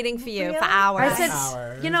were waiting for you for Really? hours. I said,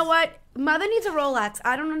 hours. you know what? Mother needs a Rolex.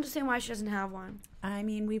 I don't understand why she doesn't have one. I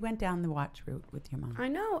mean, we went down the watch route with your mom. I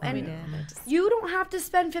know, we and did. you don't have to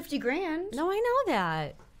spend 50 grand. No, I know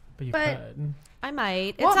that. But you but- could. I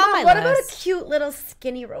might. It's What, on Mom, my what about a list. cute little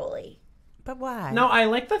skinny rolly? But why? No, I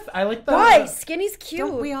like the. Why? Skinny's cute.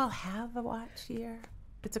 Don't we all have a watch here?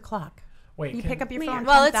 It's a clock. Wait, You can- pick up your Man. phone.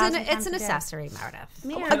 Well, it's 10,000 an times a day. accessory, Meredith.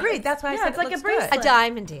 Man. Agreed. That's why I Yeah, said it's it like a looks bracelet. good. A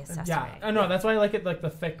diamond accessory. Yeah, I know. That's why I like it, like the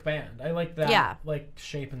thick band. I like that. Yeah. Like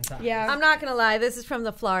shape and size. Yeah. I'm not gonna lie. This is from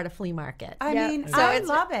the Florida flea market. I Yeah. mean, So I it's-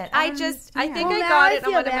 love it. I think well, I now got I it. I'm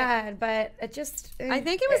feel gonna bad, but it just. I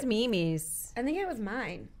think it was Mimi's. I think it was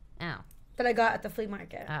mine Oh. that I got at the flea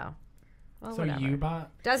market. Oh. Well, So whatever. you bought.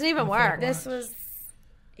 Doesn't even the work. fake This watch. was.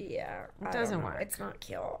 Yeah. I doesn't don't know. work. It's not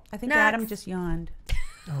cute. I think Next. Adam just yawned.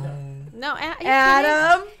 No, are you kidding?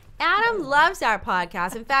 Adam. Adam loves our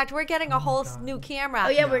podcast. In fact, we're getting a whole new camera. Oh,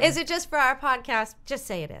 yeah, we're- Is it just for our podcast? Just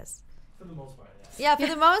say it is. For the most part, yes. Yeah, for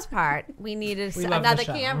the most part, we needed We love the another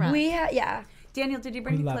show. camera. Yeah. Daniel, did you We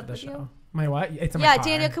bring the love clip the with show. you? My what? It's in my Yeah, car.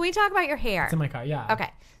 Daniel, can we talk about your hair? It's in my car. Yeah.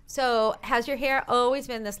 Okay. So, has your hair always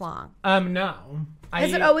been this long? No.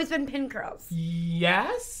 Has it always been pin curls?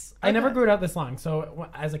 Yes. I never grew it out this long. So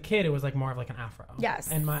as a kid, it was like more of like an afro.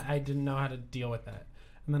 Yes. And I didn't know how to deal with it,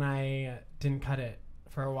 and then I didn't cut it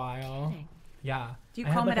for a while. Kidding. Yeah. Do you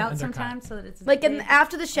I had, comb like, it an out undercut. sometimes so that it's Like big?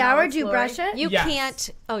 after the shower, do you Flowy. brush it? You Yes. can't.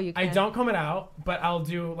 Oh, you I can. don't comb it out, but I'll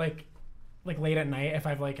do like late at night if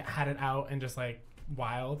I've like had it out and just like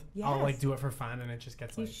wild. I'll like Yes. do it for fun, and it just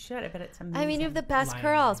gets You like. should. I bet it's amazing. I mean, you have the best Lying.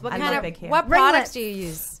 curls. What I kind love of big hair. what Ringlets. products do you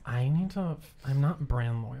use? I need to. I'm not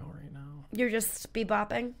brand loyal right now. You're just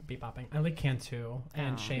bebopping. Bebopping. I like Cantu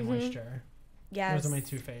and Shea Moisture. Yes. Those are my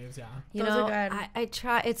two faves. Yeah. You Those know, are good. I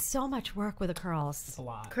try. It's so much work with the curls. It's a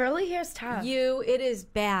lot. Curly hair's tough. It is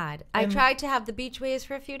bad. I And- tried to have the beach waves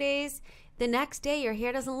for a few days. The next day, your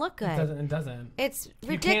hair doesn't look good. It doesn't. It's You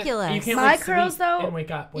can't- ridiculous. You can't, My like, curls, sleep though, and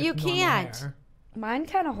wake up with you normal can't. hair. Mine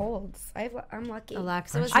kind of holds. I'm lucky.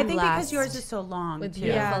 Alexa was I think because blessed yours is so long, with too.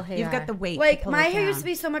 beautiful hair. You've got the weight. Like to pull my it hair used down. to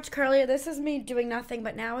be so much curlier. This is me doing nothing,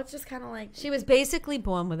 but now it's just kind of like She was basically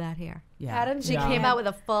born with that hair. Yeah. Adam. She Yeah. came out with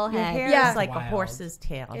a full Your head. hair Yeah. is like Wild. a horse's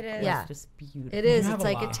tail. It is. It's Yeah. just beautiful. It is. You It's have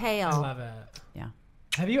like a lot. tail. I love it. Yeah.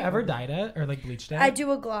 Have you ever dyed it or like bleached it? I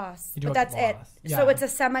do a gloss, You do but a that's gloss. it. So Yeah. it's a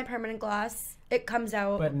semi-permanent gloss. It comes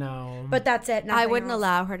out, But no. but that's it. I nothing wouldn't else.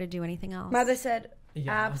 allow her to do anything else. Mother said,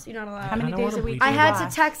 Yeah. "Abs, you're not allowed." How many kinda days a wanna week? bleach I do it. you had to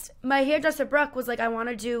wash? text my hairdresser Brooke was like, "I want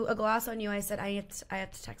to do a gloss on you." I said, I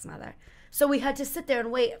have to text Mother. So we had to sit there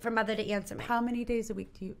and wait for Mother to answer me. How many days a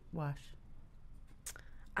week do you wash?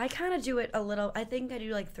 I kind of do it a little. I think I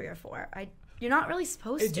do like 3 or 4. You're not really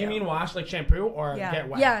supposed to. Do you mean wash like shampoo or Yeah. get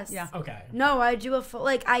wet? Yes. Yeah. Okay. No, I do a full.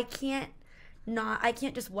 Like I can't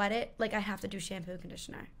just wet it. Like I have to do shampoo and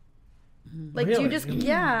conditioner. Like do you Really? just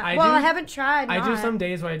yeah? I well, do- I haven't tried. I do not. some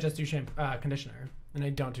days where I just do shampoo, conditioner, and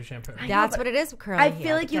I don't do shampoo. That's but what it is with curly I hair.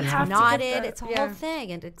 feel like you It's have to get knotted. the- It's a yeah. whole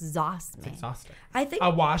thing. It exhausts me. It's exhausting. I think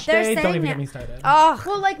A wash they're day? Don't saying even that- get me started. Oh,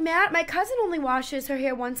 Well, like Matt, my cousin only washes her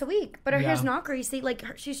hair once a week, but her Yeah. hair's not greasy. Like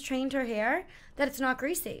she's trained her hair that it's not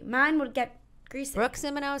greasy. Mine would get greasy. Brooke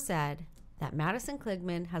Simino said that Madison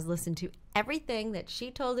Kligman has listened to everything that she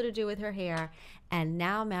told her to do with her hair, and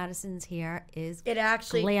now Madison's hair is It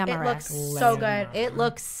actually glamorous. it looks so good. Glamour. It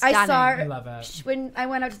looks stunning. I saw I her love it. when I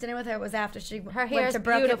went out to dinner with her. It was after she Her hair went is to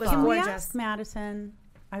Brooke. It was beautiful. Can we gorgeous. ask Madison?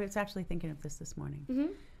 I was actually thinking of this morning.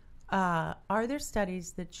 Mm-hmm. Are there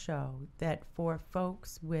studies that show that for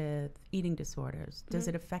folks with eating disorders, does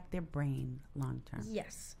it affect their brain long term?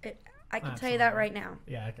 Yes, I can tell you that right now.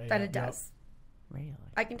 Yeah. Okay, That yeah, it yep. does. Really?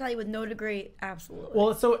 I can tell you with no degree, absolutely.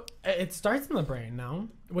 Well, so it starts in the brain, no?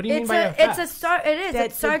 What do you mean it's by it's a effects? start. It is. That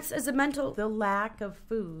It starts as a mental. The lack of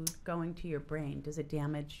food going to your brain, does it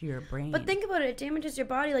damage your brain? But think about it. It damages your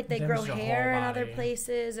body. Like they grow Damages your hair whole in other body.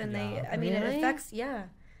 places, and Yeah. I mean, it Really? affects. Yeah.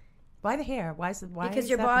 Why the hair? Why Because is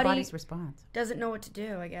your that body- the body's response? Doesn't know what to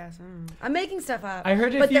do. I guess. I don't know. I'm making stuff up. I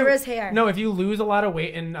heard if but you, there is hair. No, if you lose a lot of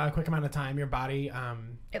weight in a quick amount of time, your body.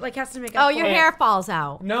 It like has to make up. Oh, for your it. hair falls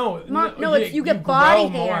out. No, no, it's you get body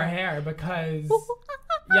grow more hair. hair because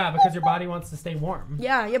because your body wants to stay warm.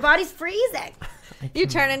 Yeah, your body's freezing. You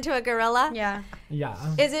turn into a gorilla. Yeah. Yeah.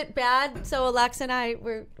 Is it bad? So Alexa and I,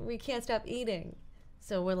 we can't stop eating.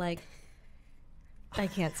 So we're like, I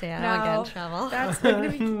can't say it. I don't No. get in trouble. That's not gonna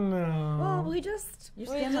be. No. Well, we just Your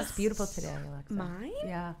skin looks beautiful today, Alexa. mine.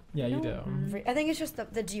 Yeah. Yeah, you do. I think it's just the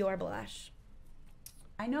Dior blush.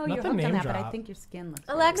 I know Not you're the hooked on name that, but I drop. think your skin looks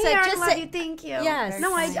Alexa, Mia, I just love say, you. Thank you. Yes.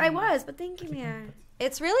 No, Very I kind. was, but thank you, Mia.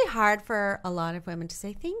 it's really hard for a lot of women to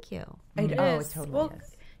say thank you. good. It Oh, is. it totally Well,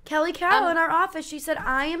 is. Kelly Carroll in our office, she said,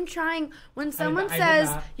 I am trying. When someone I did says,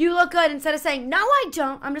 that. you look good, instead of saying, no, I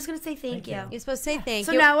don't, I'm just going to say thank you. You're supposed to say thank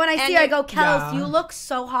So you. now when I And see her, I you- go, Kels, Yeah. you look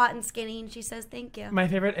so hot and skinny. And she says, thank you. My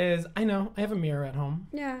favorite is I know I have a mirror at home.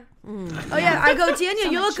 Yeah. Oh, yeah. I go,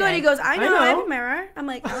 Daniel, you look good. He goes, I know, I have a mirror. I'm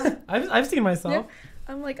like, oh. I've seen myself.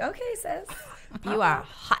 I'm like, okay, sis. You are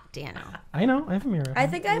hot, Daniel. I know I have a mirror. At I home.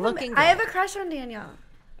 think I Looking have a good. crush on Daniel.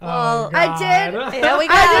 Oh, I did. God. Here we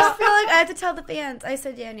go. I just feel like I have to tell the fans. I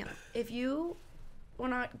said, Daniel, if you were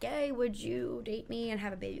not gay, would you date me and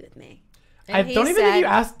have a baby with me? And I he don't even think said- you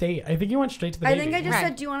asked date. I think you went straight to the I baby. think I just Right.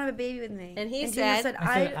 said, do you want to have a baby with me? And he Daniel said-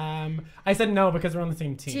 I said no because we're on the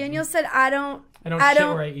same team. Daniel said, I don't shit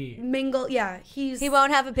where I eat. mingle. Yeah, He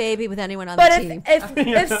won't have a baby with anyone on But the if team.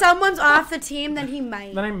 if someone's off the team, then he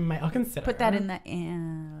might. Then I'll consider. Put that in the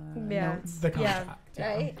Yeah. notes. the Yeah. contract.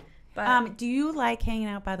 Right? But Do you like hanging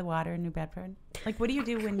out by the water in New Bedford? Like, what do you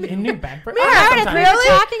do when you... In New Bedford. Meredith, Sometimes. we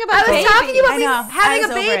were talking about I was babies. talking about I me know. I having a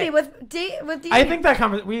was over baby it. with I think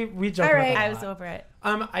that we joke All about right. that a I was lot. over it.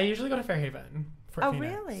 I usually go to Fairhaven. For Oh,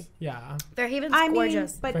 Phoenix. really? Yeah. Fairhaven's I mean,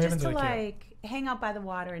 gorgeous. but Fairhaven's just to really cute. like hang out by the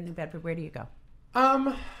water in New Bedford, where do you go?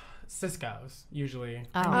 Cisco's usually.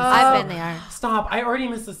 Oh, I've been there. Stop! I already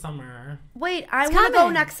missed the summer. Wait, I want to go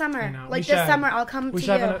coming. next summer. I know. Like We this should. summer, I'll come We to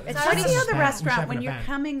should you. have It's an- What's just the an other event. We should restaurant have when an you're event.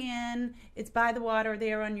 coming in? It's by the water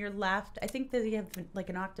there on your left. I think that you have like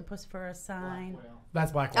an octopus for a sign.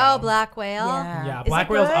 That's Black Whale. Oh, Black Whale. Yeah, Is Black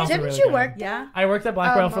it Whale's good? also Didn't really you good. work? Yeah. I worked at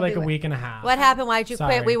Black Oh, Whale for like a maybe. week and a half. What happened? Why'd you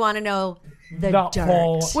Sorry. quit? We want to know the dirt.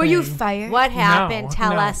 whole Were you thing. fired? What happened? No,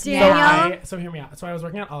 Tell no. us So now. So hear me out. So I was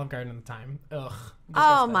working at Olive Garden at the time. Ugh.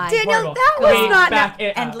 Oh, disgusting. my. Daniel, Horrible. that was Wait, not- back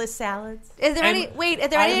it up. Endless salads. Is there And any? Wait, are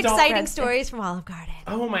there I any don't- exciting breadsticks. stories from Olive Garden?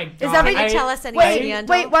 Oh my god. Is everything- Tell us any Wait,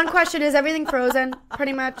 scandal. wait. One question: is everything frozen?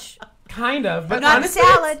 Pretty much. Kind of, but Not the honestly,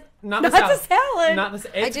 salad. Not the Not salad. the salad. Not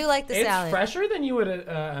the. I do like the it's salad. fresher than you would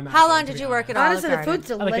imagine. How long to did be you work at honest. Honestly, Olive the Garden? food's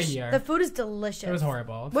Like a delicious. year. The food is delicious. It was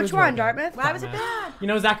horrible. Which Food's one, really good. Dartmouth? Why was it bad? You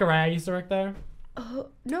know Zachariah used to work there. Oh,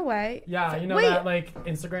 no way. Yeah, you know Wait. that like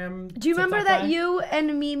Instagram. Do you remember TikTok that guy? you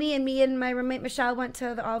and Mimi and me and my roommate Michelle went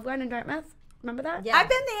to the Olive Garden in Dartmouth? Remember that? Yeah. I've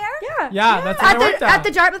been there. Yeah. Yeah, that's where I worked At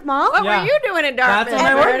the Dartmouth Mall? What Yeah. were you doing in Dartmouth? That's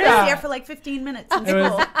when I I worked was at. there for like 15 minutes. In It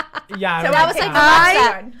was, school. yeah. So That was Okay. like the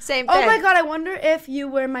I- last same thing. Oh my god, I wonder if you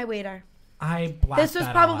were my waiter. I blacked This was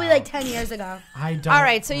that probably all like out. 10 years ago. I don't. All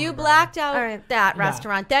right, so you remember. blacked out All right. that Yeah.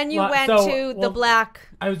 restaurant. Then you Well, went so- to the well, Black.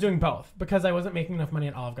 I was doing both because I wasn't making enough money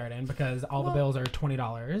at Olive Garden because all the bills are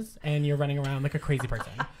 $20 and you're running around like a crazy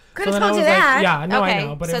person. Could've then told I you was like, that. yeah, no, Okay, I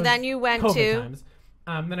know. But so it was then you went COVID to- times.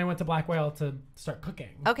 Then I went to Black Whale to start cooking.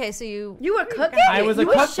 Okay, so you. You were cooking? I was a you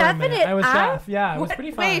cook were for a chefing minute. it I was out? chef. Yeah, it was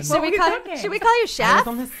pretty fun. Wait, What were you cooking? should we call you I chef? was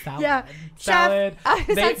on this salad. Yeah. Salad. Oh,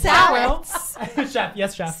 is that Black Whale. salads? Chef.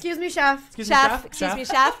 Yes, chef. Excuse me, chef. Excuse Chef, me, excuse me,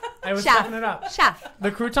 chef. I was chef. chefing it up. Chef.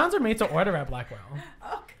 The croutons are made to order at Black Whale.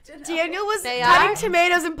 Daniel was They cutting are?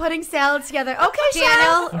 tomatoes and putting salads together. Okay,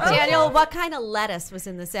 Daniel, chef. Daniel, what kind of lettuce was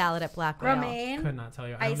in the salad at Black Whale? Romaine. Could not tell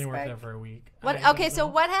you. I only worked Iceberg. there for a week. What? I Okay, don't so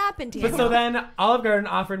know. what happened, Daniel? But so then Olive Garden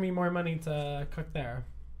offered me more money to cook there.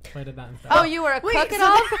 So I did that instead. Oh, you were a Wait, cook at so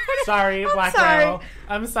all? then- Sorry, Black sorry. Whale.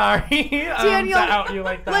 I'm sorry Daniel, to out you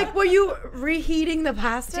like that. Like, were you reheating the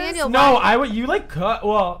pasta? Daniel, no, why- I would. You like cook.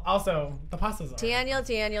 Well, also the pasta's. Daniel.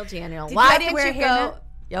 you Why have to didn't wear you hair go? net?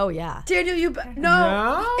 Oh yeah. Daniel, you no.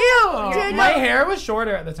 No. Ew, Daniel. My hair was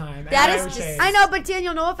shorter at the time. That and is I would just- shave. I know, but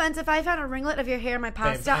Daniel, no offense. If I found a ringlet of your hair in my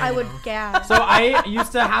pasta, I I would know. gag. So I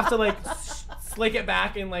used to have to like slick it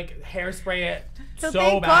back and like hairspray it so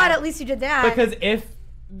thank bad. God, at least you did that. Because if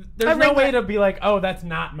there's A no way ringlet. to be like, oh, that's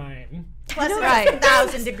not mine. Plus Right. it's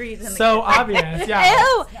 1,000 degrees in the So obvious, yeah.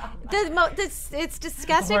 Ew. It's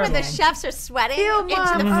disgusting when the horrible. chefs are sweating Ew, into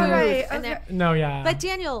Mom. the food. All right, and they're- okay. No, yeah. But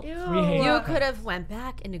Daniel, We hate you that. could have went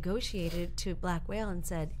back and negotiated to Black Whale and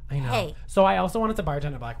said, I know. "Hey, So I also wanted to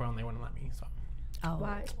bartend at Black Whale and they wouldn't let me. So oh,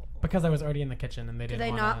 Why? because I was already in the kitchen and they Do didn't.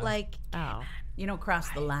 they wanna, not like? oh, You don't cross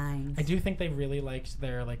the lines. I do think they really liked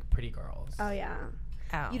their like pretty girls. Oh yeah.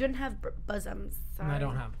 oh, You didn't have bosoms. And I Sorry.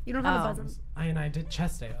 don't have. You don't have Oh. a bosom. And I did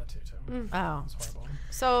chest day out too. oh." It's horrible.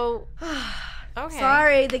 So, okay.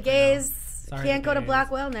 Sorry, the gays Sorry, can't the go to gays.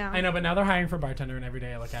 Black Whale now. I know, but now they're hiring for bartender, and every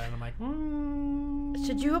day I look at it and I'm like,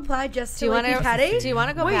 Should you apply just Do to you like, want be to? petty? Do you want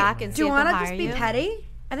to go Wait, back and do see you if want they'll to hire just be you? petty?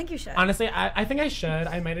 I think you should. Honestly, I think I should.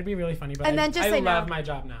 I might be really funny, but And then just I say no. love my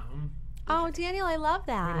job now. Oh, Daniel, I love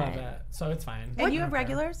that. I love it, so it's fine. And you I have don't care.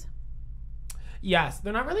 regulars? Yes,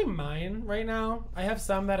 they're not really mine right now. I have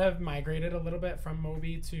some that have migrated a little bit from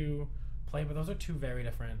Moby to Play, but those are two very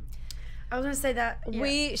different. I was gonna say that.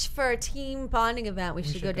 We for a team bonding event, we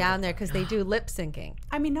should should go go down to there because they do lip syncing.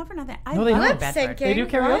 I mean, not for nothing. I No, they love don't. Bedford. They do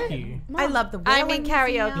What? karaoke. I love the I whaling mean karaoke.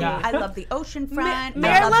 museum. Yeah. I love the ocean front.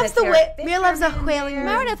 Mare I love loves that the there are Mare loves a fishermen whaling. there.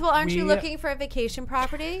 Meredith, well, aren't you We- looking for a vacation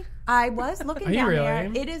property? I was looking Are you down there.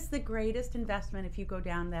 really? It is the greatest investment if you go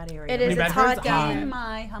down that area. It is. New It's Bedford's hot down In there.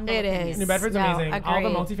 my humble It opinion. is. New Bedford's No, amazing. All the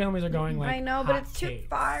agreed. multifamilies are going like I know, but it's too hotcakes.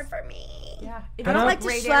 far for me. Yeah. I don't like to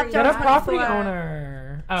great schlep area. down Get a property 24.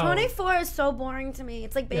 owner. Oh. 24 is so boring to me.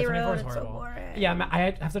 It's like Bay 24 Road. is It's so horrible. boring. Yeah, I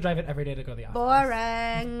have to drive it every day to go to the office.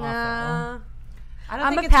 Boring. Awful. I don't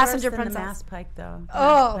I'm think a it's passenger worse than the princess. Mass Pike though. Oh,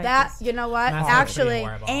 Mass Pike that is- you know what? Mass Pike's pretty Actually,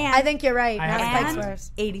 horrible. And I think you're right. I Mass have- Pike's and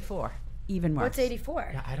worse. 84, even worse. What's 84?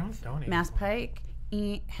 Yeah, I don't go anymore. Mass Pike,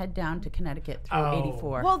 head down to Connecticut through Oh.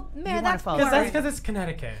 84. Well, You man, wanna that's fall Because boring. that's because it's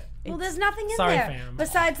Connecticut. Well, there's nothing in Sorry, there fam.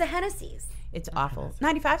 besides the Hennessy's. It's awful.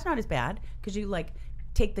 95's not as bad because you like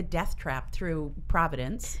take the death trap through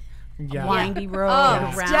Providence. Yeah. Windy road Oh, around.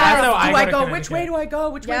 it's That's how I do go I to go? Connecticut. Which way do I go?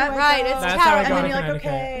 Which way Yeah, do I right, go? it's That's how I terrible. go And to then you're like,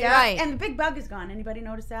 Connecticut. okay. Yeah. Right. And the big bug is gone. Anybody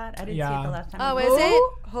notice that? I didn't see Yeah. it the last time. Oh, I is was-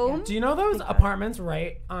 it? Home? Do you know those apartments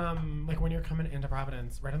right, like when you're coming into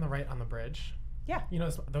Providence, right on the right on the bridge? Yeah. You know,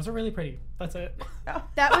 those are really pretty. That's it.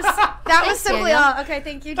 That was Thanks, simply Daniel. all. Okay,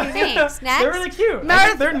 thank you, Gina. Thanks. Next. They're really cute. I Meredith-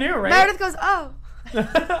 think they're new, right? Meredith goes, oh.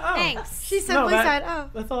 Oh. Thanks. She simply said, oh.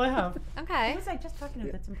 That's all I have. Okay. Who was I just talking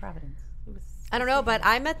to that's in Providence? It was I don't know, but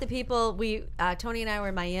I met the people. Tony and I were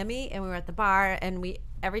in Miami, and we were at the bar, and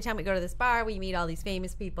every time we go to this bar, we meet all these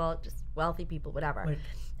famous people, just wealthy people, whatever. Like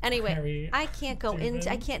anyway, Harry I can't go into.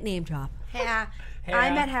 I David? can't name drop. Yeah. Hey,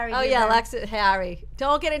 I met Harry. Oh yeah, David. Alexa, Harry.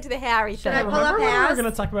 Don't get into the Harry thing. I pull Remember up when we were Haz? going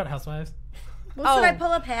to talk about Housewives? Well, should Oh. I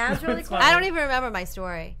pull up Haz really It's quick? fine. I don't even remember my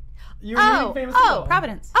story. You were meeting famous people.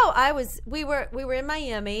 Providence. Oh, we were in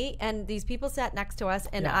Miami, and these people sat next to us,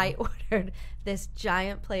 and Yeah. I ordered this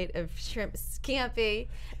giant plate of shrimp scampi.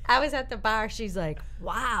 I was at the bar. She's like,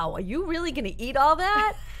 "Wow, are you really gonna eat all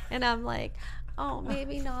that?" And I'm like, "Oh,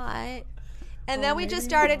 maybe not." And then we just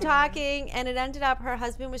started talking, and it ended up her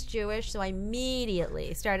husband was Jewish, so I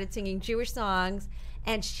immediately started singing Jewish songs,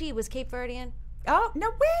 and she was Cape Verdean. Oh, no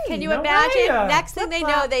way. Can you No imagine? way. Next thing they know,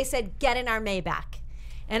 Flip-flop. they said, get in our Maybach.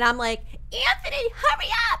 And I'm like, Anthony, hurry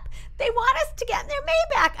up. They want us to get in their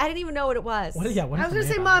Maybach. I didn't even know what it was. What? Yeah. What I is was gonna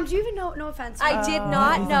the say, Maybach? Mom, do you even know? No offense. I did Oh,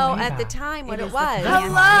 not it's a know at the Maybach. time what It it is was. the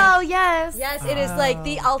Hello, yes. Yes, it is like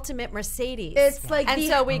the ultimate Mercedes. It's like and the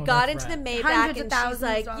so we Oh, got that's into the right. Maybach, Hundreds of and she's thousands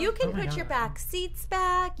like, of- you can Oh my put your God. back seats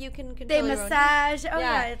back. You can control they your own- massage. Oh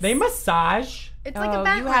Yeah. yeah, They massage. it's like a Oh,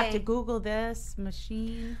 Bentley. you have to Google this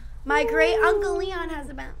machine. My great uncle Leon has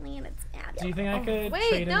a Bentley, and it's Do you think I could Wait,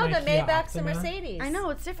 trade no, in the my Kia Maybach's a Optima? Mercedes. I know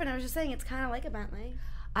it's different. I was just saying it's kind of like a Bentley.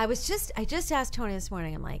 I just asked Tony this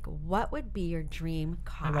morning. I'm like, what would be your dream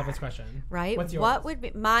car? I love this question. Right? What's yours? What would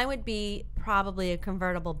be mine? Would be probably a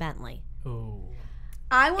convertible Bentley Ooh.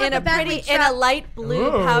 I want in the a Bentley pretty in a light blue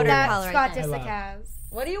Ooh. powder that color. Scott I think. Disick love- has.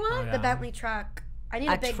 What do you want? Oh, yeah. The Bentley truck. I need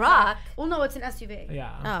A a big truck? car. Well, no, it's an SUV.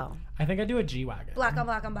 Yeah. Oh, I think I'd do a G-Wagon. Black on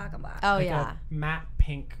black on black on black. oh Like yeah. A matte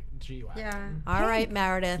pink G-Wagon. Yeah. All right,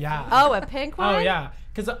 Meredith. Yeah. Oh, a pink one. Oh yeah.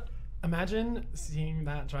 Because imagine seeing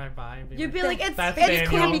that drive by and being You'd be like, like, it's That's it's Daniel.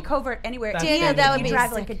 Can't be Queen. covert anywhere. That's Daniel, And that if would you be drive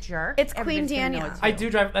sick. like a jerk. It's Queen everybody's gonna know Daniel. it's I you. do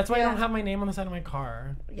drive. That's why I Yeah. don't have my name on the side of my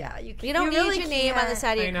car. Yeah, you can. You don't need really your name on the can't.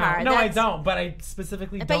 side of I your know. car. No, I That's- don't. But I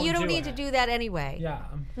specifically don't. But you don't do need to it. do that anyway. Yeah.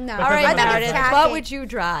 No. Because All right, I think it's Meredith. like- What would you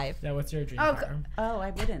drive? Yeah. What's your dream Oh, car? Oh, I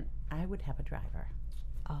wouldn't. I would have a driver.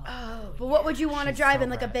 Oh, but what would you want to She's drive so in,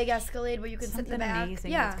 like a rich. big Escalade where you can sit in Something the back?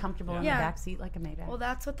 amazing. Yeah, That's comfortable in Yeah. the back seat like a Maybach. Well,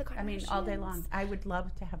 that's what the Kardashians. I mean, all day long. I would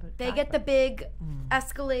love to have a They driver. get the big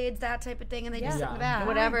Escalades, that type of thing, and they just sit in the Yeah. back.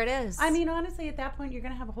 Whatever it is. I mean, honestly, at that point, you're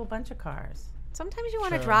going to have a whole bunch of cars. sometimes you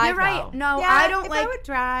want to True. drive. You're right. though. No, yeah, I don't if like. I would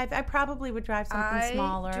drive, I probably would drive something I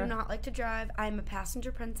smaller. do not like to drive. I'm a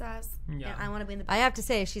passenger princess, Yeah. and I want to be in the. I have to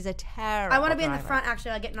say, she's a terrible. I want to be in the driver. front.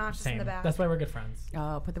 Actually, I get nauseous in Same. the back. That's why we're good friends.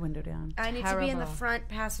 Oh, put the window down. I need to be in the Terrible. front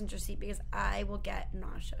passenger seat because I will get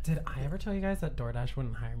nauseous. Did I ever tell you guys that DoorDash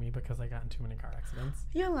wouldn't hire me because I got in too many car accidents?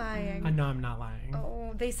 You're lying. I know I'm not lying.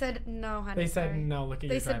 Oh, they said no, honey. They said sorry. no. Look at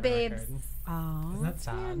They your said driving babes. record. Oh, Isn't that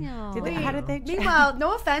sad? Daniel. Did they, how did they? Meanwhile,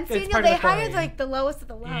 no offense, It's Daniel, part of they the story. hired like the lowest of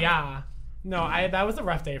the low. Yeah. No, that was a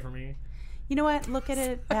rough day for me. You know what? Look at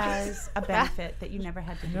it as a benefit that you never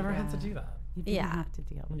had to I do never that. had to do that. You didn't Yeah. have to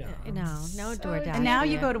deal with Yeah. it. No DoorDash. And now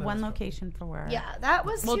you go to That one was cool. location for work. Yeah, that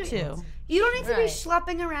was Well, cute. two. You don't need to Right. be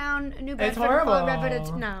schlepping around New It's Bedford and Fall horrible. River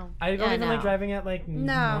to no. I don't Yeah, even like no. driving it like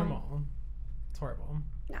No. normal. It's horrible.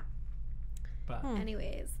 No. But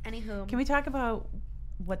Anyways, anywho, Can we talk about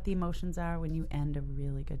what the emotions are when you end a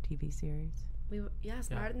really good TV series? yes,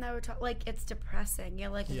 Yeah. Meredith and I were talking. Like, it's depressing. You're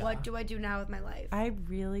like, Yeah. what do I do now with my life? I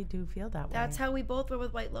really do feel that way. That's how we both were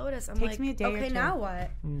with White Lotus. I'm Takes like, me a day or okay, two. now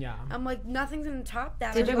what? yeah. I'm like, nothing's gonna top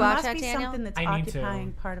that. Did Like, you There watch must that, be Daniel? something that's I need to.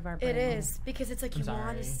 occupying part of our brain. It is because it's like you I'm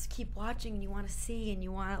want to sorry. keep watching and you want to see and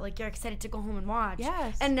you want to like you're excited to go home and watch.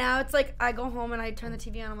 Yes. And now it's like I go home and I turn the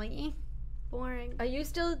TV on. I'm like, boring. Are you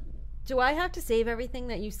still? Do I have to save everything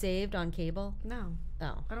that you saved on cable? No,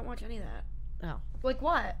 Oh, I don't watch any of that. oh. Like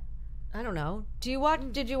what? I don't know. Do you watch?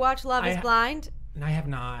 Did you watch Love I Is ha- Blind? And I have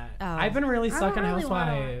not. Oh. I've been really I stuck don't on really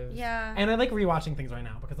wanna- Housewives. yeah. And I like rewatching things right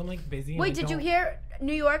now because I'm like busy. and Wait, I did you don't- hear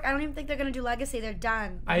New York? I don't even think they're gonna do Legacy. They're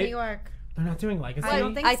done. New York. They're not doing Legacy. I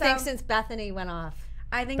don't think I so. think since Bethany went off.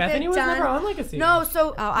 I think Bethany they're was done. never on Legacy. No,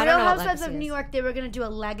 so I Real don't know what Housewives of Legacy New is. York, they were gonna do a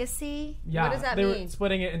Legacy. Yeah. What does that they mean? were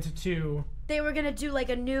splitting it into two. They were gonna do like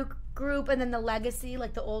a new group and then the Legacy,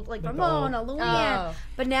 like the old, like Like the Ramona, old- Luann. Oh.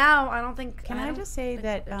 But now I don't think. Can I don't just say think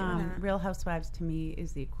that, they're doing that. Real Housewives to me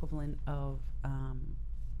is the equivalent of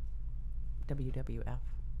WWF.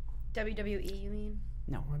 WWE? You mean?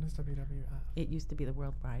 No, What is WWF? it used to be the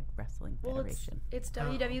Worldwide Wrestling Well, Federation. it's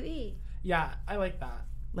WWE. Yeah, I like that.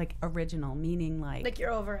 Like original, meaning Like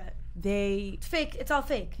you're over it. they, It's fake. It's all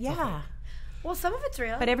fake. yeah. Well, some of it's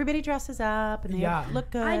real. But everybody dresses up and they Yeah.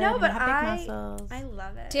 look good. I know, and but have big muscles. I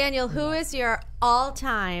love it. Daniel, who is your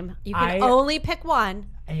all-time? You can I- only pick one.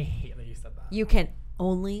 I hate that you said that. You can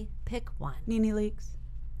only pick one. Nene Leakes.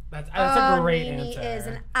 That's a great Nene answer. is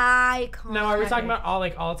an icon. Now, are we talking about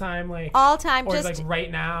all time like All-time, or just like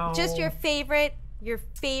right now? just your favorite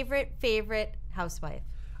housewife.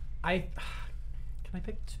 Can I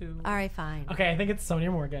pick two? All right, fine. Okay, I think it's Sonia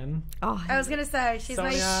Morgan. Oh, I was gonna say she's my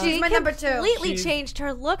Sonia. she's my number two. completely She's changed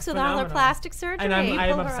her looks with all her phenomenal. plastic surgery. And I'm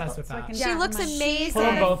pull her obsessed up with so I that. can- she Yeah, looks my- amazing. Pull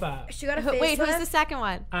them both up. She got a Wait, who's the facelift. second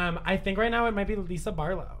one? I think right now it might be Lisa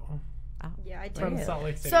Barlow Yeah, I do. from Salt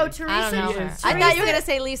Lake City. So I don't Teresa, know She her. is- I thought you were Teresa- gonna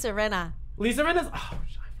say Lisa Rinna. Lisa Rinna's. Oh, I forgot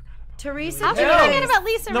about. Teresa How could you Hills. forget about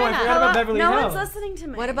Lisa No, Rinna? I forgot about Beverly no Hills. one's listening to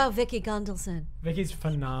me. What about Vicky Gundelson? Vicky's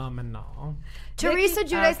phenomenal. Teresa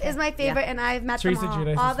Judice okay. is my favorite, and I've met Teresa them all.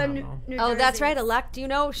 Giudice all is the New, phenomenal. New Oh, that's Jerseys. right. Elect. Do you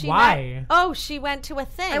know she? Why? Went, oh, she went to a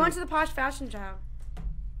thing. I went to the Posh Fashion Show.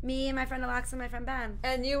 Me and my friend Alexa and my friend Ben.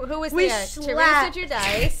 And you, who was We there? slept. Teresa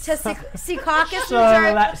Judice. To Secaucus, New Secaucus.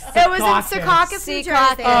 Jersey. It was in Secaucus, New Secaucus.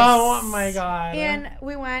 Jersey. Oh my god. And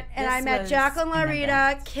we went, and This I met was Jacqueline an Larita,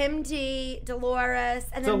 event. Kim D, Dolores,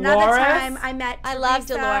 and then Dolores? another time I met I love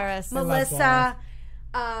Teresa, Dolores. I love Melissa,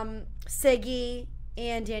 Siggy,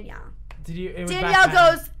 and Danielle. Did you? It was Danielle back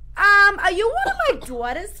then. goes, are you one of my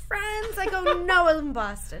daughter's friends? I go, no, I'm in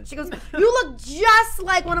Boston. She goes, you look just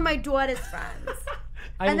like one of my daughter's friends.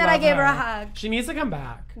 And then I love gave her a hug. She needs to come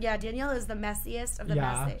back. Yeah, Danielle is the messiest of the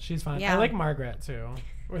Yeah, messy. she's fun. Yeah. I like Margaret too.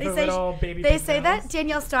 With They her say, little baby. they say pigtails. that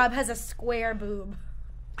Danielle Staub has a square boob.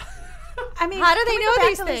 I mean, How do can they we know go back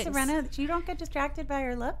these to Lisa things? Renna? You don't get distracted by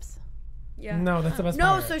her lips. Yeah. No, that's the best No,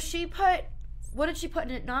 part. so she put, what did she put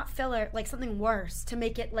in it? Not filler, like something worse to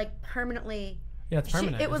make it like permanently. yeah, it's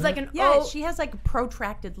permanent. It was isn't like it? an Yeah, she has like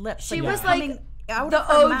protracted lips. She like, was coming like out the of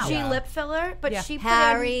her mouth. OG Yeah. lip filler, but Yeah. she put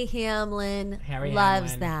Harry Hamlin Harry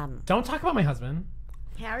loves Hamlin. them. Don't talk about my husband.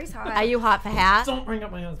 in, Harry's hot. Are you hot for hat? Don't bring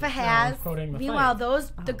up my husband. for No, has? I'm quoting the Meanwhile, fight.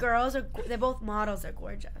 those the girls are they're both models. Are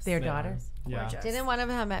gorgeous. Their They are. daughters. Yeah. Gorgeous. Didn't one of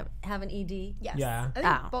them have an ED? Yes. Yeah. I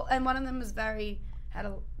think Oh. and one of them was had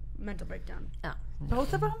a mental breakdown. Oh.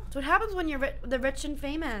 Both of them? That's what happens when you're the rich and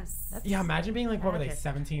famous. Yeah, imagine being like, what were they, Tragic.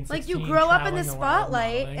 17, 16, Like you grow up in the traveling world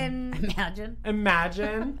spotlight, modeling? and Imagine.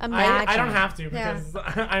 Imagine. I Imagine. don't have to Yeah. because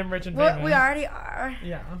I'm rich and famous. we already are.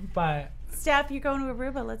 Yeah, but Steph, you're going to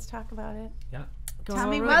Aruba. Let's talk about it. yeah. Tell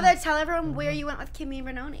me Mother, tell everyone where you went with Kimmy and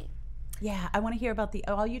Benoni. Yeah, I want to hear about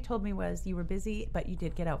all you told me was you were busy, but you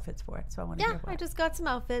did get outfits for it. So I want to Yeah, hear about I just got some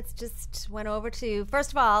outfits. Just went over to.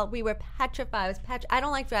 First of all, we were petrified. I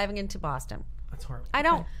don't like driving into Boston. That's horrible. I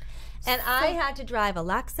don't. And I had to drive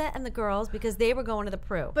Alexa and the girls because they were going to the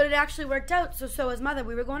Peru. But it actually worked out. So was Mother.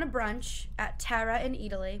 We were going to brunch at Terra in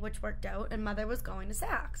Italy, which worked out, and Mother was going to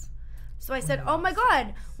Saks. So I said, oh my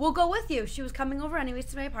God, we'll go with you. She was coming over anyways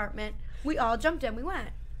to my apartment. We all jumped in. We went.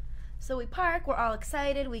 So we park. We're all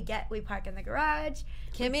excited. We park in the garage.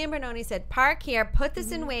 Kimmy and Bernoni said, park here, put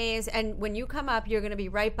this in Waze, and when you come up, you're going to be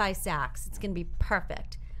right by Saks. It's going to be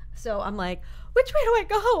perfect. So I'm like, which way do I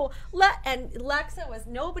go? And Lexa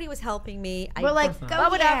nobody was helping me. We're like, not. go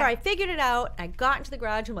But whatever, here. I figured it out. I got into the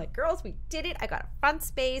garage. I'm like, girls, we did it. I got a front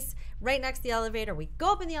space right next to the elevator. We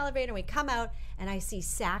go up in the elevator, and we come out, and I see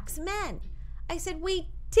Saks Men. I said, we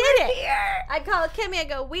did it. Here. I call Kimmy. I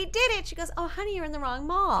go, we did it. She goes, oh, honey, you're in the wrong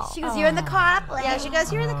mall. She goes, you're in the Copley. Yeah, she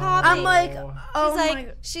goes, you're in the Copley. I'm like, Oh. oh She's my like,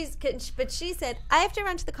 God. but she said, I have to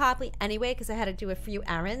run to the Copley anyway because I had to do a few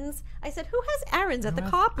errands. I said, who has errands at the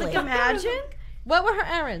Copley? Like, imagine. What were her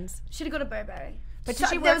errands? She had to go to Burberry. But So did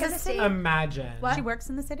she there work was in a the city? state- Imagine. What? She works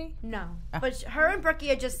in the city? No. But her and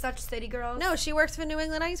Brookie are just such city girls. No, she works for New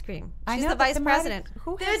England Ice Cream. I She's know, the but vice then why did- president.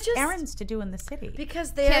 Who They're has just- errands to do in the city?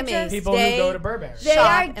 Because they're Kimmy. just... People They- who go to Burberry. They shop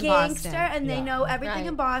are in gangster Boston. and they Yeah. know everything Right.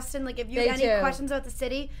 in Boston. Like, if you They have any do. questions about the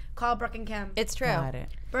city, call Brooke and Kim. It's true. Got it.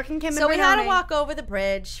 Brooke and Kim So and we had to Benoni. walk over the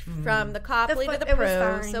bridge from the Copley to the it was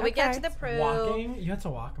Peru. fine. So we get Okay. to the Peru. Walking? You had to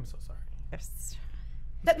walk? I'm so sorry.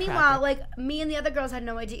 But meanwhile, like, me and the other girls had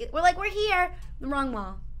no idea. We're like, we're here. The wrong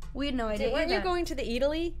mall. We had no idea. Weren't you either. going to the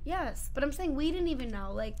Italy? Yes, but I'm saying we didn't even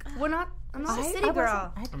know. Like, we're not. I'm not a city I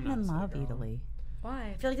girl. didn't not a city love girl. Italy.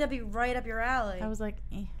 Why? I feel like that'd be right up your alley. I was like,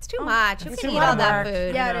 It's too much. Who it's can too eat all much that work.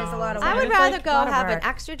 food? Yeah, it No. is a lot of I work. would it's rather like a go lot of have an work.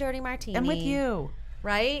 extra dirty martini. I'm with you.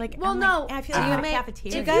 Right? Like, Well, I'm no. like, I feel Do like you I'm a make-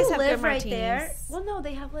 cafeteria. do you If guys you have live good right there, martinis? well, no,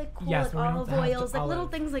 they have like cool, Yes, like we don't have olive to have to oils, like little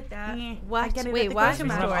olive. things like that. What? I get it Wait, at the what? grocery We don't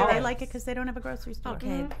have store. They olives. like it because they don't have a grocery store.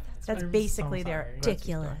 Okay. That's I'm basically so their sorry.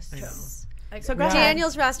 Ridiculous. I know. So go Yeah. ahead.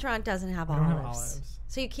 Daniel's restaurant doesn't have I don't have olives. olives.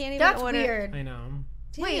 So you can't even That's order. weird. I know.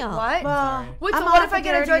 Wait, Daniel. what? Well, Sorry. Wait, so I'm what off if I the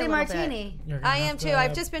get a dirty dirty a little bit. martini? You're gonna I have am too. to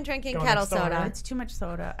I've just been drinking go kettle next door. soda. It's too much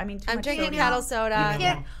soda. I mean, too I'm much drinking soda. kettle soda. You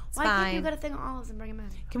can't. It's Why can't you fine. get a thing of olives and bring them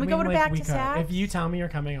in? Can we I go mean, to like, back we to could. Saks? If you tell me you're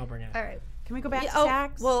coming, I'll bring it. All right. Can we go back to Oh,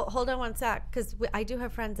 Saks? well, hold on one sec, because I do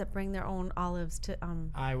have friends that bring their own olives to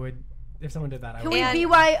I would, if someone did that, I Can would. we And-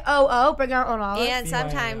 BYOO bring our own olives? and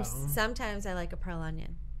BYO. sometimes I like a pearl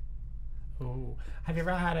onion. Ooh. Have you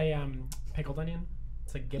ever had a pickled onion?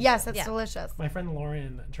 It's like Gibson. Yes, that's Yeah. delicious. My friend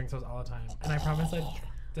Lauren drinks those all the time, and I promise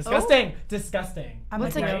disgusting, disgusting. I'm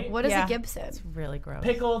What's with a you. what is Yeah. a Gibson? It's really gross.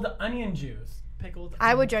 Pickled onion juice. Pickled.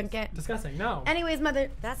 I would onion drink it. Disgusting. No. Anyways, mother.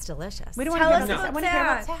 That's delicious. We don't want Tell to us hear about about I want to hear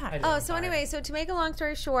about Saks. I Saks. do. Oh, so Sorry. anyway, so to make a long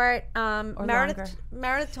story short, longer.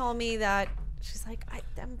 Meredith told me that she's like,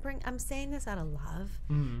 I'm saying this out of love,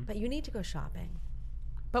 Mhm. but you need to go shopping.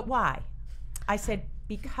 But why? I said,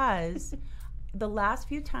 because the last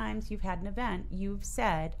few times you've had an event, you've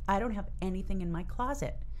said, I don't have anything in my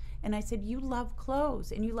closet. And I said, you love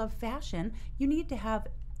clothes and you love fashion. You need to have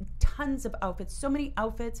tons of outfits, so many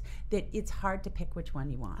outfits that it's hard to pick which one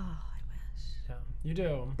you want. Oh, I wish. Yeah, you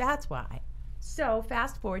do. That's why. So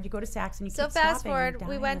fast forward, you go to Saks and you So keep fast stopping forward, and we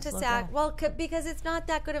dying went a to slow Saks. death. Well, because it's not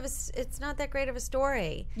that great of a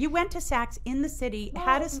story. You went to Saks in the city,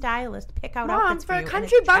 had a stylist pick out Mom, outfits for you, and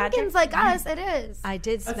country it's tragic. bumpkins like us, it is. I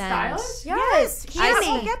did A spend. stylist? Yes, We'll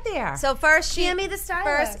Cammy. get there. So first she Cammy the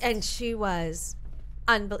stylist. and she was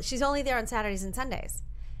she's only there on Saturdays and Sundays.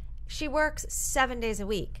 She works 7 days a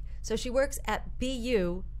week. So she works at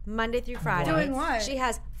BU Monday through Friday. Doing what? She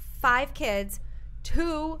has 5 kids.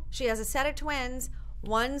 She has a set of twins.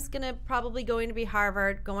 One's probably going to be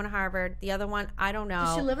going to Harvard. The other one, I don't know.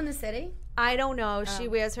 Does she live in the city? I don't know. She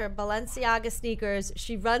wears her Balenciaga sneakers.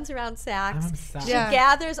 She runs around I'm Saks. obsessed. She Yeah.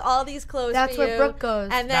 gathers all these clothes That's for where you. Brooke goes.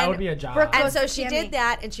 And then That would be a job. Brooke and goes so to she Kimmy. did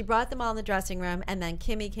that, and she brought them all in the dressing room, and then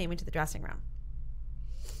Kimmy came into the dressing room.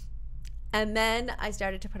 And then I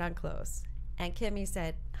started to put on clothes. And Kimmy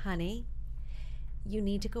said, honey, you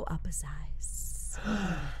need to go up a size.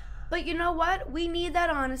 But you know what? We need that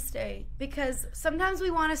honesty because sometimes we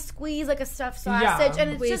want to squeeze like a stuffed Yeah. sausage,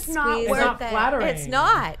 and it's We just not squeeze It's worth not it. flattering. It's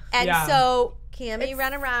not. And Yeah. so Cammy It's-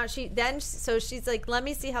 ran around. So she's like, let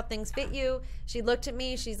me see how things fit you. She looked at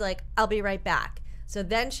me. She's like, I'll be right back. So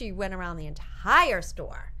then she went around the entire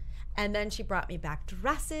store. And then she brought me back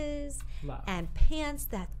dresses Love. and pants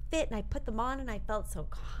that fit. And I put them on and I felt so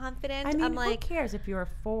confident. I mean, I'm like, who cares if you're a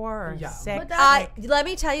 4 or Yeah. 6? But that's- let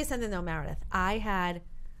me tell you something though, Meredith. I had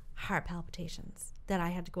heart palpitations that I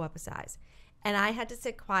had to go up a size. And I had to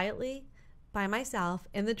sit quietly by myself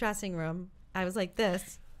in the dressing room. I was like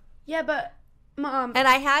this. Yeah, but Mom, And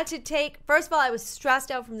I had to first of all, I was stressed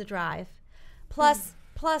out from the drive. Plus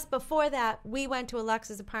before that, we went to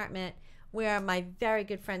Alexa's apartment where my very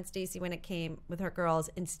good friend Stacy came with her girls,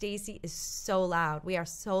 and Stacy is so loud. We are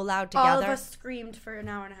so loud together. all of us screamed for an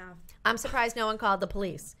hour and a half. I'm surprised no one called the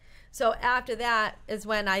police. So after that is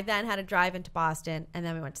when I then had to drive into Boston, and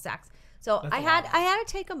then we went to Saks. So That's I a had lot.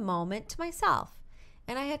 to take a moment to myself,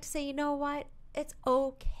 and I had to say, you know what? It's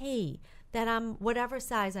okay that I'm whatever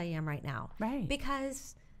size I am right now, Right.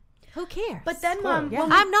 because who cares? But then, Cool. Mom, Yeah.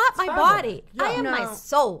 when I'm not my fabulous. body. Yeah. I am my No.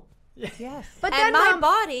 soul. Yes. but And then, my Mom,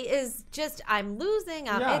 body is just, I'm losing.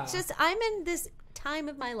 Yeah. It's just, I'm in this time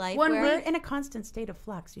of my life When where We're in a constant state of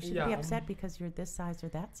flux. You shouldn't be Yeah. upset because you're this size or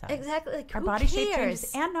that size. exactly like, Our who body shape cares?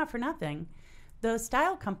 changes, and not for nothing, the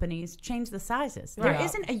style companies change the sizes. There Right.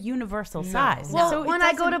 isn't a universal No. size. well, So it when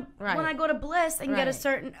I go to doesn't- Right. when I go to Bliss and get a Right.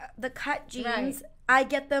 certain the cut jeans, Right. I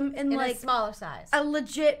get them in in like a smaller size.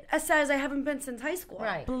 a size I haven't been since high school.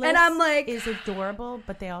 Right. Bliss And I'm like, is adorable,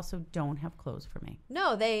 but they also don't have clothes for me.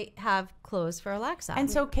 No, they have clothes for Alexa. And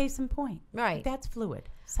so, case in point, Right. That's fluid.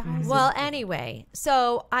 Size. Well, anyway,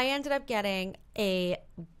 so I ended up getting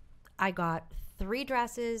I got 3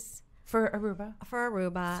 dresses for Aruba, for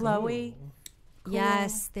Aruba. flowy.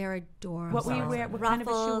 Yes, they're adorable. What will you Sounds wear? like What kind of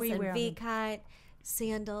a shoe Ruffles will you wear? and V-cut,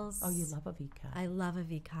 sandals. Oh, you love a V-cut. I love a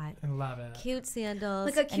V-cut. I love it. Cute sandals.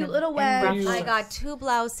 like a cute and little wedge. ruffles. I got 2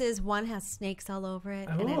 blouses. One has snakes all over it,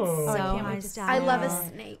 and it's Oh. so I can't my wait to see style. I love a Yeah.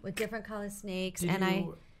 snake. with different color snakes. Did and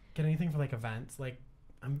you get anything for like events? Like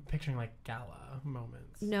I'm picturing like gala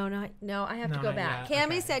moments. no, I have to No, go not back. yet.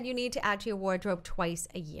 Cammy Okay. said you need to add to your wardrobe twice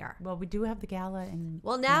a year. Well, we do have the gala and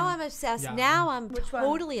Well, now I'm obsessed. Yeah. Now I'm Which one?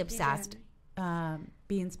 totally DJ obsessed. Henry?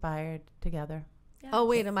 be inspired together. Oh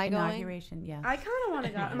wait, am I going? Inauguration, yeah. I kind of want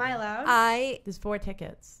to go. Am I allowed? There's 4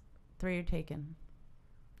 tickets. 3 are taken.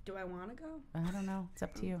 Do I want to go? I don't know. It's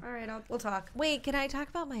up to you. All right, we'll talk. Wait, can I talk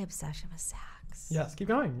about my obsession with Saks? Yes, keep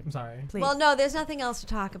going. I'm sorry. Please. Well, no, there's nothing else to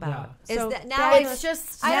talk about. Yeah. Is So that now? that It's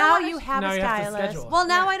just I now don't wanna you have Now a you have to stylist. schedule. well,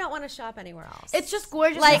 now I don't want to shop anywhere else. it's just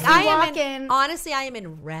gorgeous. like as you I am walk in. in. Honestly, I am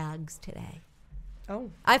in rags today.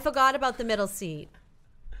 Oh I forgot about the middle seat.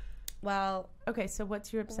 well, Okay, so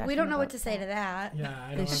what's your obsession? we don't know what about to say to that. Yeah,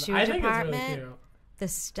 I The don't know. shoe I think it's department. really cute. The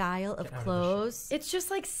style of Get out of the clothes, It's just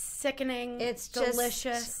like sickening. It's just-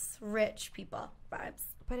 delicious, rich people vibes.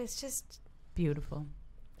 but it's just Beautiful.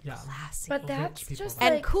 Yeah. classy But Rich that's people just vibe.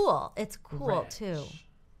 and like cool. It's cool Rich. too.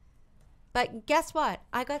 But guess what?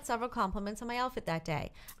 I got several compliments on my outfit that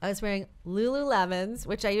day. I was wearing Lululemons,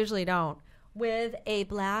 which I usually don't, with a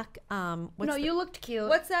black. no, you looked cute.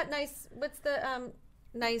 What's that nice? What's the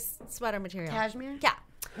nice sweater material? Cashmere?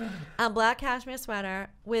 Yeah, black cashmere sweater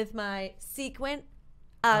with my sequin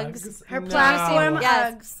Uggs. Her No. platform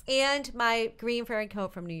Yes, Uggs. and my green furry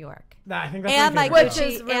coat from New York, Nah, I think that's and my favorite Which one.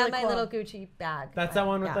 is Gucci, really and my cool. little Gucci bag. That's that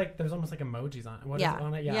one with Yeah. like there's almost like emojis on it. What is yeah, it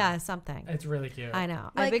on it? yeah, something. It's really cute. I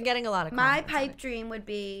know. Like, I've been getting a lot of My compliments on pipe it. dream would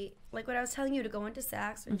be like what I was telling you, to go into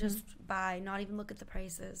Saks and just buy, not even look at the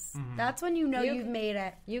prices. That's when you know You- you've made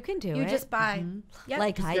it. You can do You it. just buy. Yep.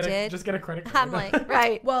 like I did. Just get a credit card. I'm like,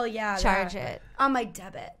 right. well, yeah. Charge that. it. On my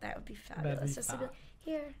debit. That would be That'd fabulous. be Just to fab. be,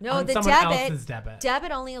 Here. No, on the someone else's debit.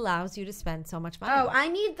 Debit only allows you to spend so much money. Oh, I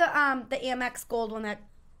need the Amex Gold one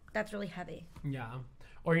that's really heavy. Yeah.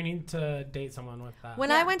 Or you need to date someone with that.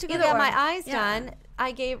 When I went to go Either get or. my eyes Yeah. done,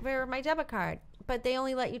 I gave her my debit card, but they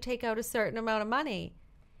only let you take out a certain amount of money.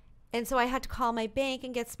 And so I had to call my bank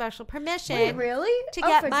and get special permission Wait, really? to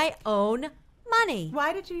get my own money.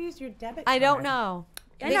 Why did you use your debit I don't card? know.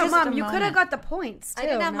 I know, Because Mom. it's a You could have moment. got the points too. I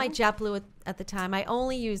didn't have no? my JetBlue at the time. I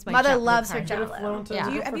only used my Mother JetBlue loves her card. Could've JetBlue. flown to Yeah.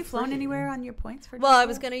 Aruba Have for you flown free. anywhere on your points for Well, I JetBlue?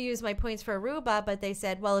 was going to use my points for Aruba, but they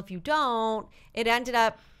said, well, if you don't, it ended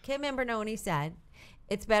up, Kim Imbernoni said,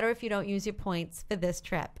 it's better if you don't use your points for this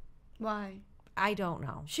trip. Why? I don't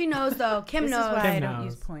know. She knows though. Kim This knows. is why Kim I don't knows.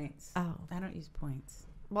 use points. Oh. I don't use points.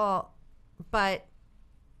 Well, but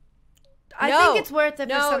I no, think it's worth it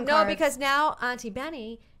for some No, cards. because now Auntie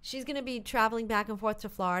Benny, she's going to be traveling back and forth to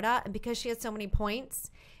Florida, and because she has so many points,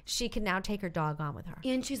 she can now take her dog on with her.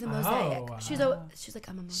 and she's a mosaic. Oh. She's like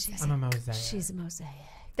I'm a mosaic. I'm a mosaic. She's a mosaic.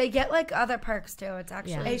 They get like other perks too. It's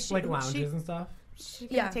actually Yeah. Hey, she- like she- lounges and stuff. She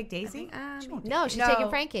can Yeah. take Daisy? She won't No, she's taking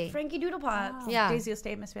Frankie. Frankie Doodle Pops. Oh, Yeah. Daisy will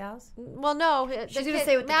stay at Miss Val's? Well, no, She's gonna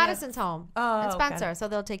stay with the Madison's home Oh, and okay. Spencer, so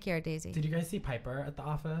they'll take care of Daisy. Did you guys see Piper at the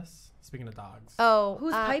office? Speaking of dogs. Oh,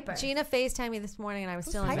 Who's Piper? Gina FaceTimed me this morning, and I was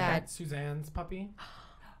still in Piper? bed. Suzanne's puppy?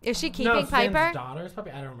 Is she No, keeping Suzanne's Piper? daughter's puppy?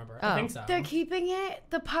 I don't remember. Oh. I think so. They're keeping it.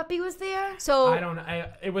 The puppy was there. So I don't know.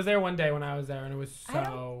 It was there one day when I was there, and it was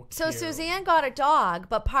so So cute. Suzanne got a dog,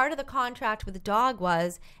 but part of the contract with the dog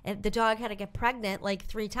was the dog had to get pregnant like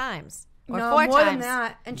 3 times or No, 4 more times. than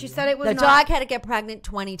that. And she said it was The not. dog had to get pregnant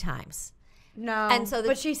 20 times. No. and so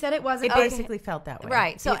but she said it wasn't. It basically felt that way.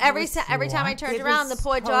 Right. So It every was- every time I turned It around, the was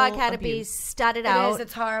poor dog total had to be abuse. studded It out. is.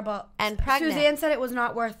 It's horrible. and pregnant. Suzanne said it was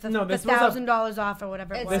not worth the No, this was a- $1,000 off or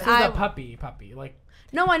whatever it It's- was. This was I- a puppy. Like,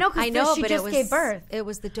 No, I know because I know, she but just it was gave birth. It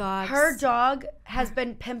was the dog. Her dog has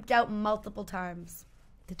been pimped out multiple times.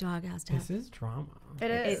 The dog has to. this is drama.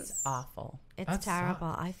 It is. It's awful. It's That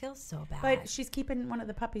terrible. sucks. I feel so bad. But she's keeping one of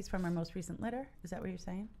the puppies from her most recent litter. Is that what you're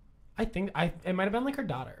saying? I think it might have been like her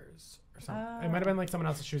daughter's or something. It might have been like someone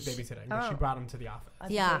else that she was babysitting, but she brought him to the office.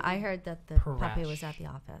 yeah, I heard that the puppy was Precious. at the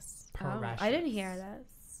office Precious. I didn't hear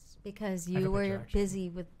this. because I have you a were picture, actually. busy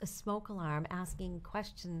with a smoke alarm asking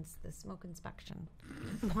questions, the smoke inspection.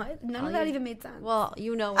 What? None of that even made sense. Well,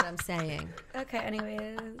 you know what I'm saying. Okay,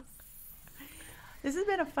 anyways. This has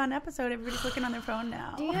been a fun episode. Everybody's looking on their phone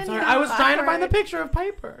now. Dan, Sorry, you're I was trying to find the awkward. picture of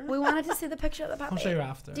Piper. We wanted to see the picture of the puppy. I'll show you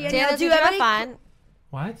after. Danielle, Daniel, do did you you have have any- fun?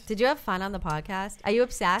 What? Did you have fun on the podcast? Are you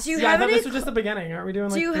obsessed? Do you Yeah, I have thought any this was just the beginning. Aren't we doing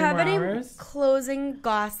like Do you 3 have more any hours? closing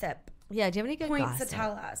gossip Yeah, do you have any good points gossip? to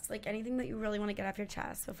tell us? Like anything that you really want to get off your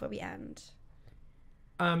chest before we end?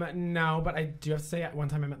 No, but I do have to say, at one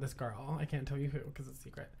time I met this girl. I can't tell you who because it's a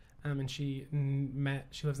secret. And she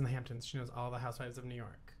lives in the Hamptons. She knows all the housewives of New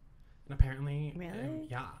York. And apparently, Really?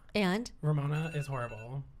 yeah, And Ramona is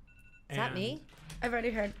horrible. is that And- me? I've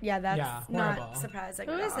already heard. Yeah, that's Yeah, not horrible. surprising.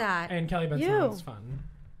 Who at is all. that? And Kelly Benson You. was fun.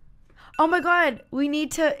 Oh my God, we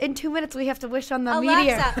need to. In 2 minutes, we have to wish on the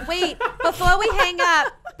meteor. Alexa, wait, before we hang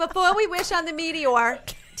up, before we wish on the meteor,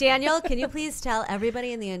 Daniel, can you please tell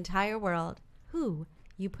everybody in the entire world who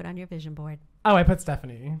you put on your vision board? Oh, I put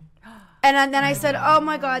Stephanie. And then I said, "Oh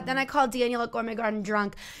my God!" Then I called Daniel at Gourmet Garden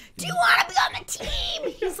drunk. Do you want to be on the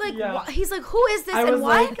team? He's like, Yeah. "What?" He's like, "Who is this I and was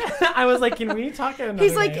what?" like, I was like, can we talk another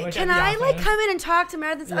He's like, day, "Can at the I like office?" come in and talk to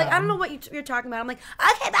Meredith?" Like, I don't know what you're talking about. I'm like,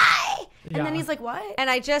 "Okay, bye." And then Yeah. he's like, "What?" And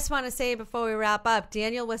I just want to say before we wrap up,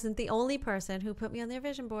 Daniel wasn't the only person who put me on their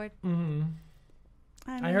vision board. Mm-hmm.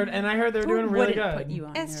 mean, I heard they're who doing really wouldn't good. Put you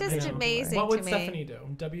on It's their just vision board? amazing. What would to me. Stephanie do?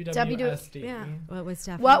 WWSD. yeah. What was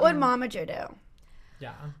Stephanie What would do? Momager do?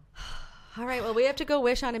 Yeah. All right, well, we have to go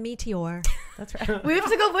wish on a meteor. That's right. We have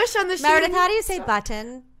to go wish on the show. Meredith, how do you say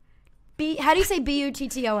button? How do you say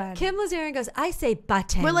BUTTON? Kim Lazarian goes, I say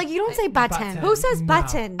button. We're like, you don't say button. Button. who says No.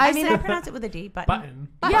 button? I mean, I pronounce it with a D, but Button.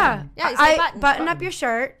 Yeah. Yeah, you say button. Button up your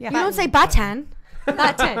shirt. Yeah. You don't say button.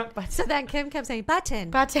 Button. So then Kim kept saying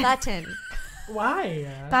button. Button. Button. Why?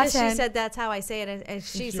 Because Button. she said that's how I say it, and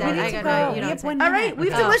she We said, need I to got go. no, We you know have what I'm saying. 1 All minute. right, we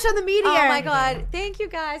have to Oh. wish on the meteor. Oh my God. Thank you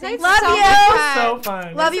guys. I had Love so you. much That fun. was so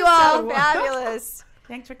fun. Love you So all. fabulous.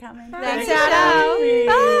 Thanks for coming. Thanks, Thanks, Adam. Stephanie.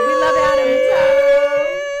 Bye. We love Adam.